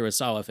like the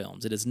Kurosawa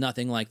films. It is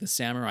nothing like the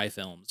samurai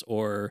films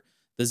or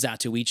the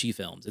Zatoichi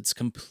films. It's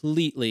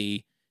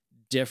completely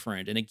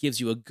different, and it gives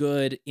you a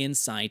good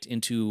insight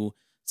into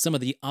some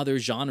of the other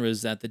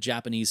genres that the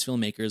Japanese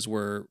filmmakers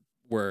were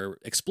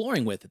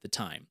exploring with at the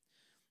time.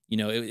 You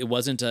know, it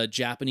wasn't a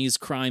Japanese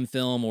crime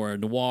film or a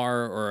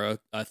noir or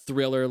a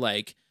thriller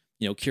like,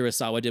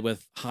 Kurosawa did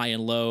with High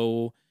and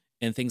Low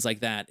and things like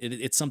that.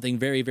 It's something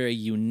very, very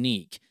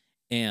unique.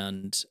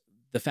 And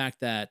the fact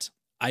that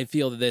I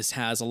feel that this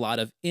has a lot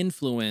of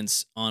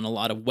influence on a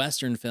lot of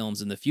Western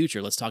films in the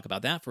future. Let's talk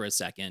about that for a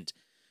second,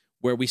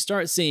 where we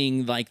start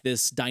seeing like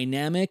this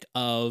dynamic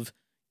of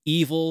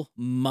evil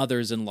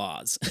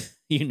mothers-in-laws,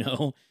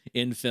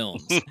 in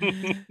films.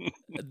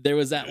 There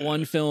was that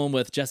one film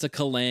with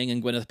Jessica Lange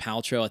and Gwyneth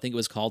Paltrow. I think it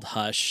was called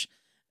Hush.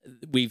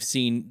 We've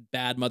seen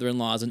bad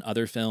mother-in-laws in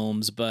other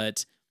films,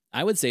 but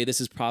I would say this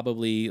is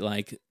probably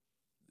like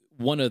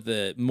one of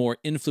the more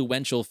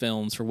influential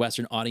films for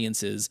Western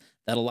audiences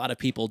that a lot of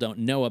people don't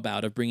know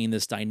about, of bringing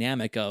this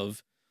dynamic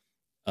of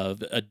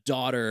a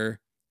daughter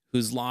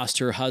who's lost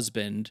her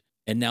husband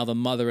and now the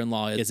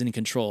mother-in-law is in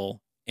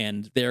control,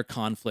 and their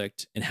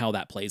conflict and how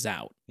that plays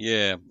out.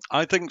 Yeah,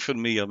 I think for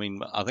me,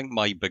 I think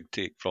my big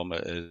take from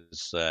it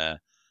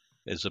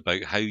is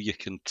about how you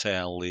can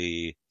tell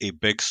a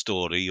big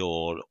story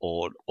or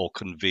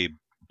convey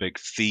big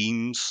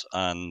themes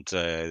and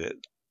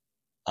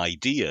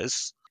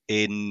ideas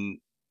in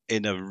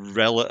a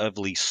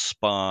relatively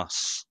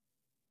sparse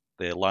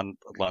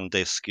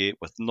landscape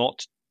with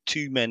not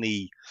too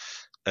many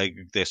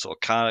their sort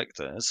of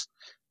characters,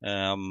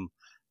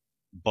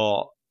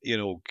 but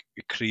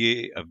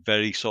create a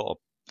very sort of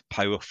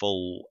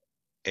powerful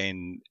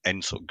and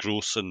sort of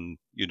grossing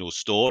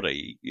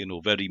story,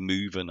 very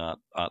moving at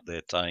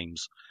their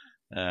times,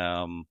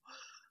 but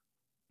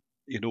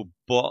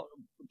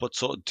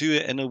sort of do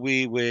it in a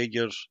way where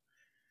you're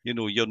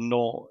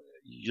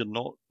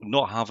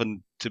not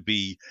having to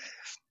be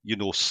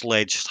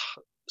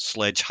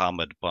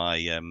sledgehammered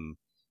by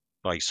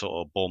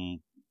sort of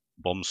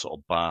bomb sort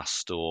of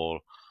bast or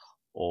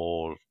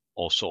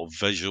sort of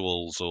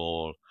visuals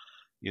or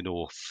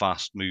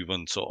fast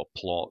moving sort of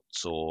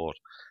plots or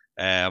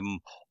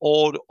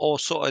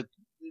sort of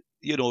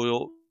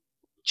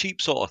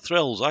cheap sort of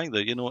thrills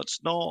either. It's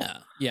not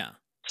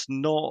it's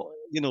not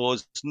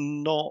it's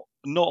not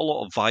a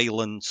lot of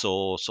violence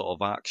or sort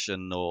of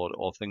action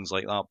or things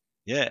like that.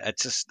 Yeah,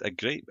 it's just a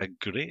great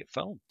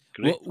film.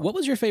 What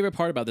was your favorite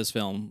part about this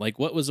film? Like,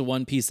 what was the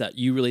one piece that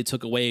you really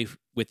took away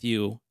with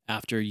you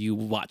after you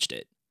watched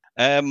it?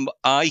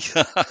 I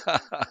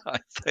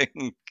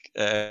think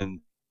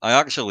I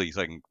actually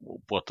think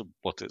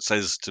what it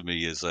says to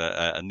me is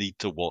a need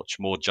to watch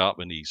more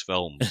Japanese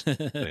films.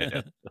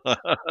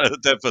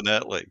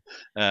 Definitely.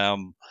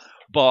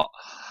 But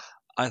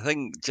I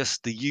think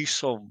just the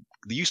use of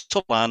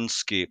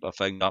landscape, I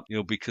think that,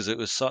 because it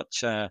was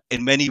such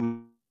in many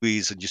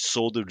ways, and you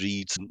saw the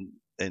reeds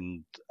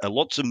and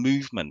lots of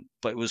movement,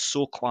 but it was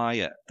so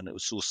quiet and it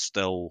was so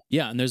still.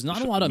 Yeah, and there's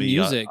not a lot of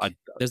music.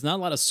 There's not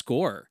a lot of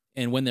score.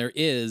 And when there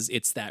is,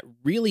 it's that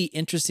really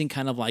interesting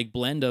kind of like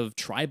blend of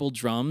tribal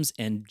drums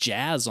and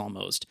jazz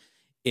almost.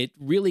 It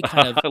really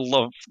kind of I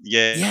love,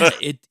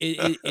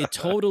 it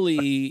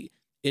totally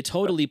it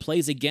totally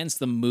plays against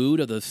the mood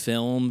of the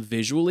film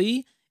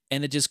visually,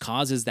 and it just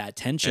causes that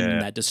tension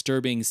and that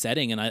disturbing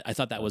setting. And I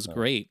thought that was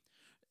great.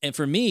 And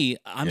for me,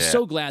 I'm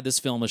so glad this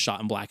film was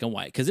shot in black and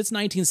white, because it's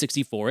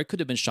 1964. It could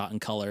have been shot in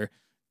color.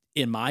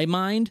 In my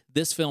mind,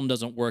 this film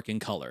doesn't work in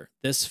color.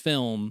 This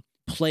film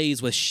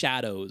plays with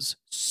shadows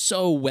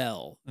so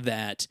well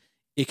that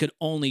it could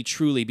only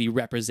truly be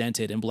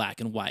represented in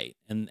black and white.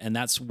 And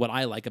that's what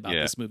I like about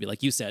this movie.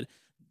 Like you said,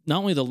 not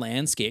only the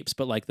landscapes,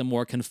 but like the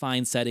more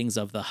confined settings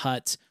of the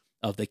hut,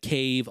 of the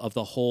cave, of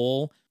the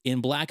hole. In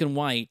black and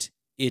white,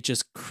 it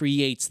just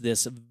creates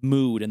this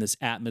mood and this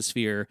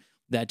atmosphere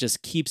that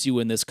just keeps you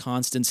in this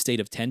constant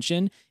state of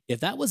tension. If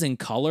that was in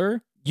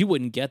color, you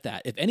wouldn't get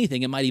that. If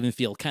anything, it might even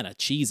feel kind of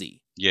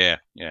cheesy. Yeah,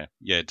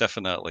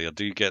 definitely. I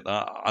do get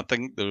that. I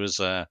think there is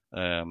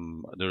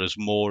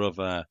more of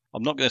a,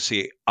 I'm not going to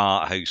say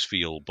art house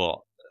feel, but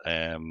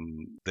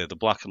the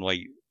black and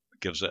white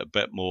gives it a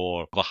bit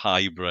more of a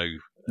highbrow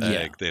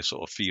their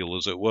sort of feel,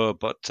 as it were,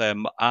 but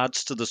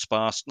adds to the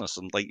sparseness.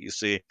 And like you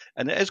say,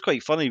 and it is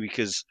quite funny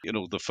because, you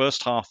know, the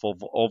first half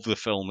of the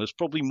film is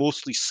probably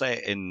mostly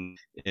set in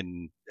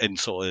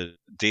sort of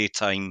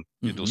daytime,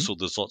 you know, so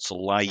there's lots of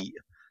light,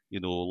 you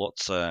know,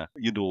 lots of,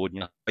 you know, and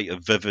you have quite a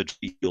vivid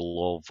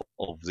feel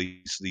of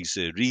these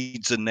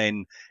reads, and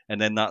then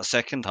that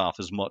second half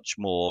is much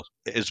more,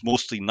 it is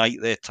mostly night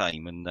their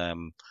time,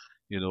 and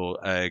you know,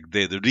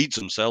 the reads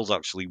themselves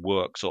actually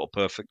work sort of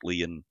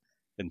perfectly in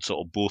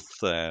sort of both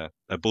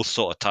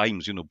sort of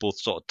times, you know, both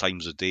sort of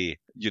times a day.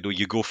 You know,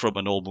 you go from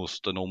an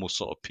almost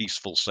sort of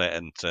peaceful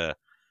setting to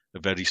a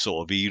very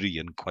sort of eerie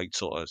and quite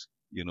sort of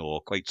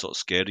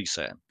scary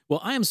setting.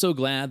 Well, I am so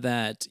glad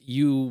that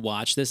you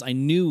watched this. I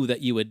knew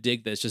that you would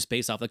dig this just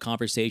based off the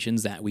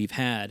conversations that we've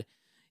had.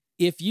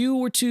 If you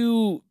were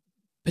to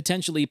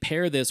potentially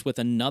pair this with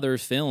another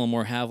film,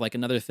 or have like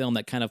another film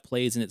that kind of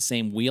plays in its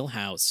same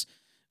wheelhouse,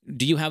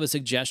 do you have a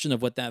suggestion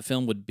of what that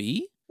film would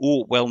be?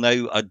 Oh, well,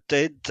 now I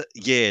did,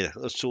 yeah.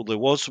 So there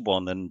was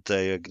one, and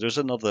there's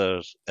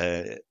another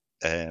this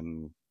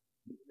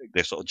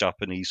sort of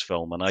Japanese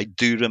film, and I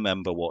do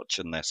remember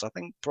watching this. I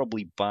think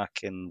probably back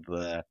in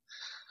the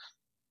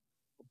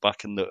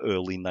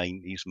early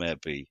 90s,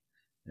 maybe.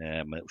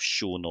 It was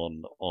shown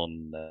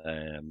on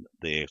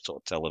the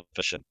sort of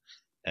television,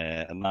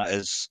 and that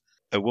is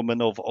A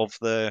Woman of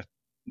the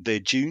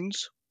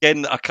Dunes.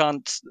 Again, I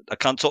can't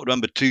sort of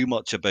remember too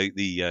much about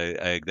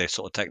the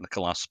sort of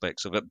technical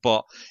aspects of it,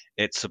 but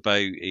it's about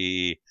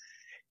a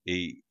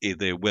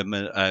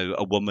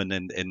woman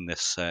in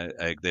this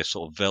their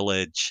sort of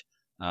village,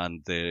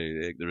 and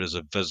there is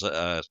a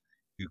visitor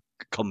who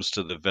comes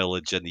to the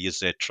village, and he is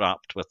there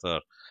trapped with her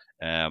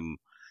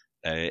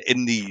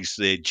in these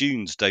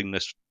dunes down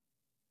this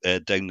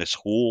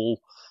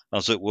hole,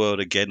 as it were.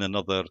 Again,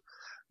 another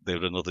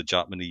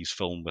Japanese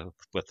film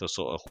with a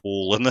sort of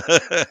hole in it.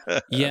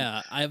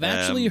 Yeah, I've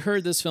actually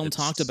heard this film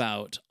talked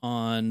about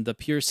on the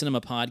Pure Cinema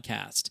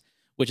podcast,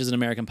 which is an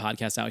American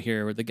podcast out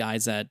here with the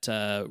guys that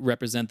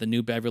represent the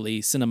New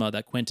Beverly cinema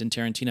that Quentin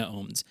Tarantino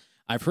owns.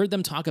 I've heard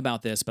them talk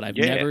about this, but I've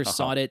never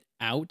sought it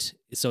out,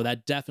 so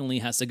that definitely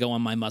has to go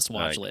on my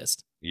must-watch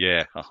list.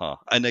 Yeah,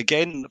 and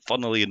again,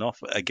 funnily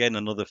enough,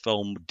 another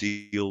film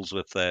deals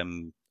with a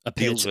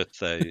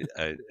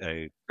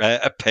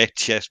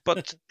pet, yes,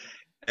 but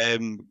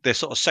their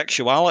sort of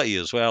sexuality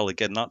as well.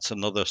 Again, that's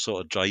another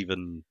sort of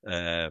driving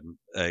their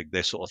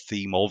sort of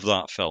theme of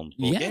that film.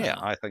 So, yeah,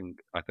 I think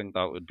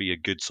that would be a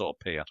good sort of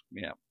pair.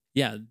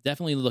 Yeah,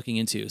 definitely looking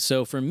into.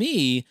 So for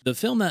me, the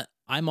film that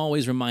I'm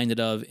always reminded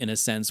of, in a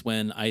sense,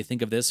 when I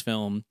think of this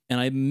film, and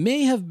I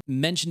may have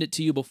mentioned it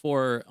to you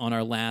before on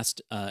our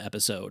last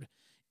episode,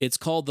 it's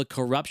called The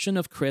Corruption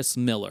of Chris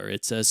Miller.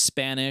 It's a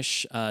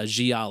Spanish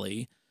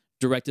giallo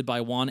directed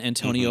by Juan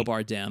Antonio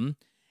Bardem.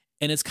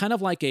 And it's kind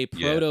of like a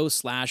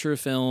proto-slasher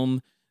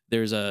film.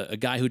 There's a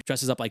guy who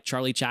dresses up like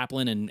Charlie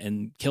Chaplin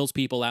and kills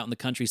people out in the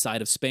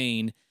countryside of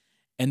Spain.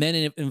 And then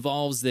it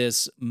involves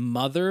this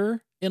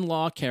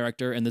mother-in-law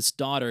character and this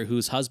daughter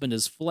whose husband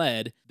has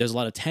fled. There's a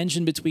lot of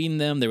tension between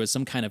them. There was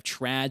some kind of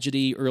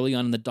tragedy early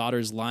on in the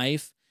daughter's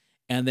life.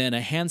 And then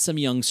a handsome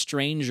young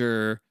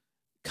stranger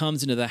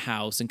comes into the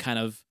house and kind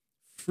of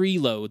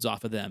freeloads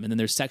off of them. And then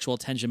there's sexual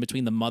tension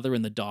between the mother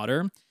and the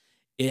daughter.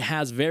 It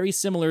has very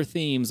similar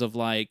themes of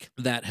like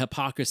that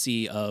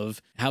hypocrisy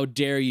of how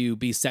dare you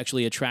be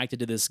sexually attracted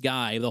to this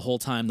guy the whole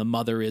time the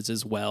mother is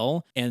as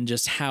well, and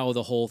just how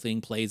the whole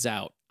thing plays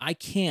out. I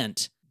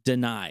can't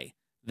deny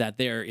that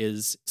there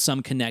is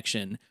some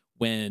connection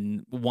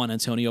when Juan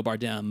Antonio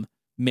Bardem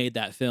made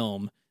that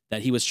film,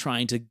 that he was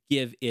trying to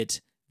give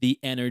it the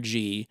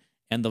energy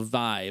and the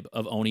vibe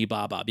of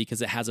ONIBABA,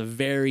 because it has a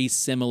very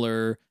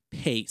similar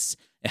pace.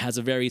 It has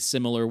a very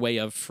similar way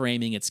of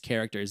framing its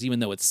characters. Even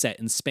though it's set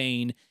in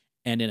Spain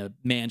and in a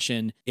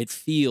mansion, it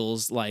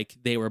feels like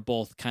they were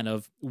both kind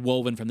of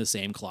woven from the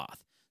same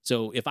cloth.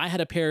 So if I had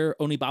to pair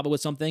ONIBABA with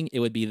something, it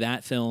would be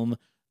that film,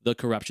 The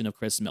Corruption of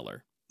Chris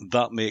Miller.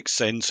 That makes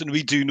sense. And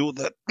we do know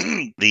that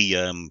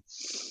they're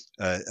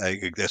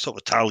sort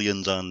of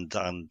Italians and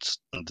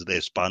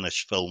the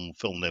Spanish film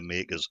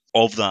makers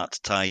of that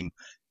time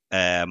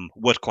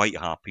we're quite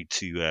happy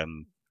to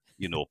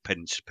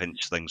pinch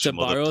things To from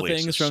other borrow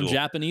places. things from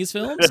Japanese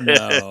films?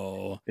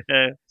 No.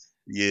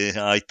 Yeah,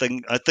 I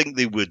think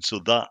they would. So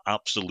that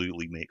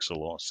absolutely makes a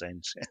lot of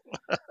sense.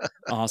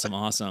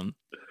 Awesome.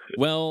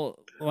 Well,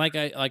 like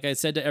I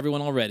said to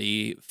everyone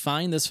already,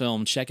 find this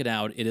film, check it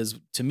out. It is,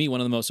 to me,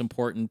 one of the most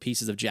important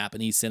pieces of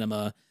Japanese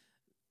cinema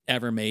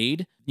ever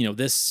made.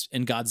 This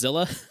and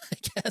Godzilla, I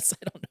guess. I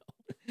don't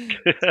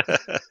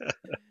know.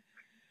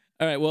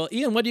 All right. Well,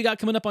 Ian, what do you got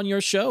coming up on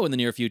your show in the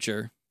near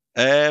future?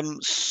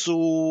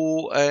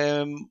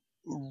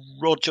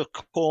 Roger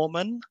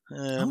Corman.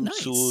 Nice.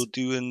 So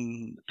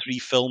doing 3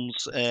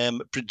 films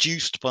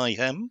produced by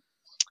him.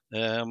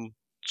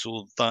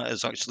 So that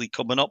is actually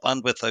coming up,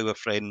 and with our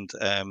friend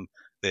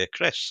there,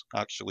 Chris,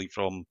 actually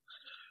from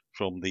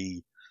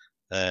the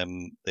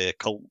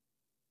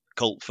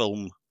cult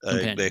film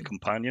their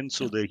companion.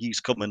 So he's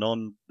coming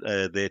on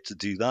there to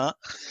do that.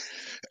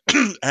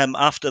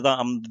 After that,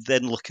 I'm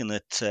then looking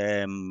at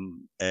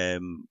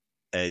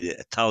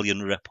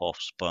Italian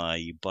rip-offs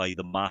by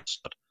the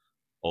master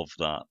of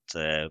that,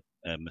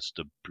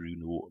 Mr.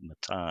 Bruno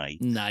Mattei.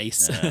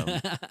 Nice.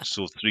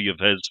 So 3 of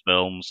his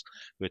films,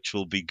 which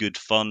will be good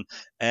fun.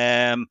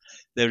 There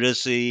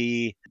is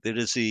a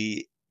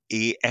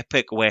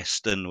epic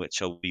western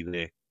which I'll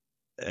be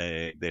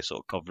they're sort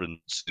of covering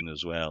soon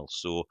as well.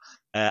 So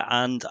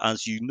and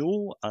as you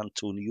know,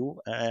 Antonio,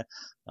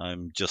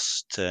 I'm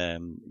just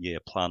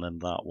planning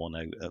that one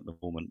out at the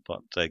moment,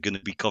 but going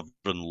to be covering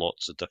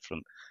lots of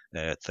different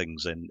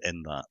things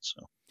in that.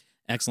 So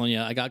excellent.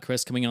 Yeah, I got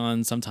Chris coming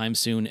on sometime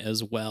soon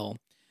as well.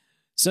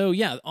 So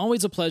yeah,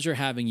 always a pleasure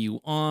having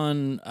you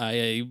on.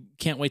 I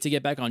can't wait to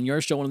get back on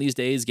your show one of these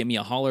days. Give me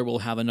a holler. We'll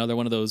have another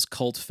one of those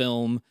cult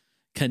film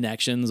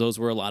connections. Those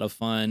were a lot of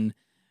fun.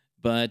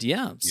 But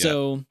yeah.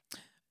 So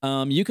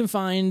you can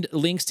find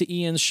links to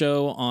Ian's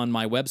show on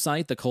my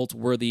website,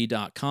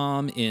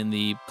 thecultworthy.com, in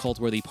the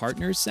CultWorthy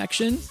Partners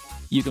section.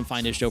 You can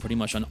find his show pretty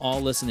much on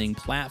all listening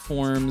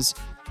platforms.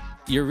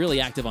 You're really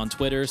active on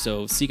Twitter,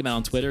 so seek him out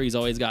on Twitter. He's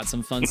always got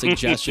some fun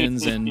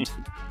suggestions and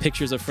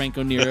pictures of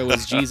Franco Nero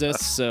as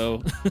Jesus.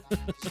 So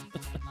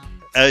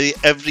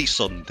every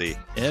Sunday,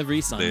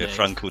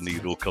 Franco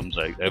Nero comes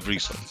out every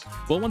Sunday.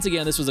 Well, once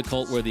again, this was a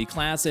Cultworthy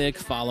classic.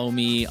 Follow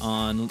me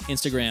on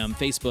Instagram,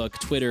 Facebook,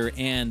 Twitter,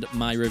 and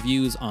my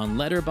reviews on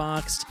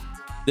Letterboxd.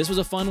 This was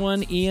a fun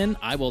one, Ian.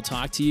 I will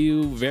talk to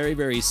you very,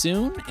 very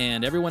soon.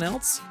 And everyone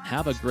else,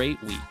 have a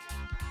great week.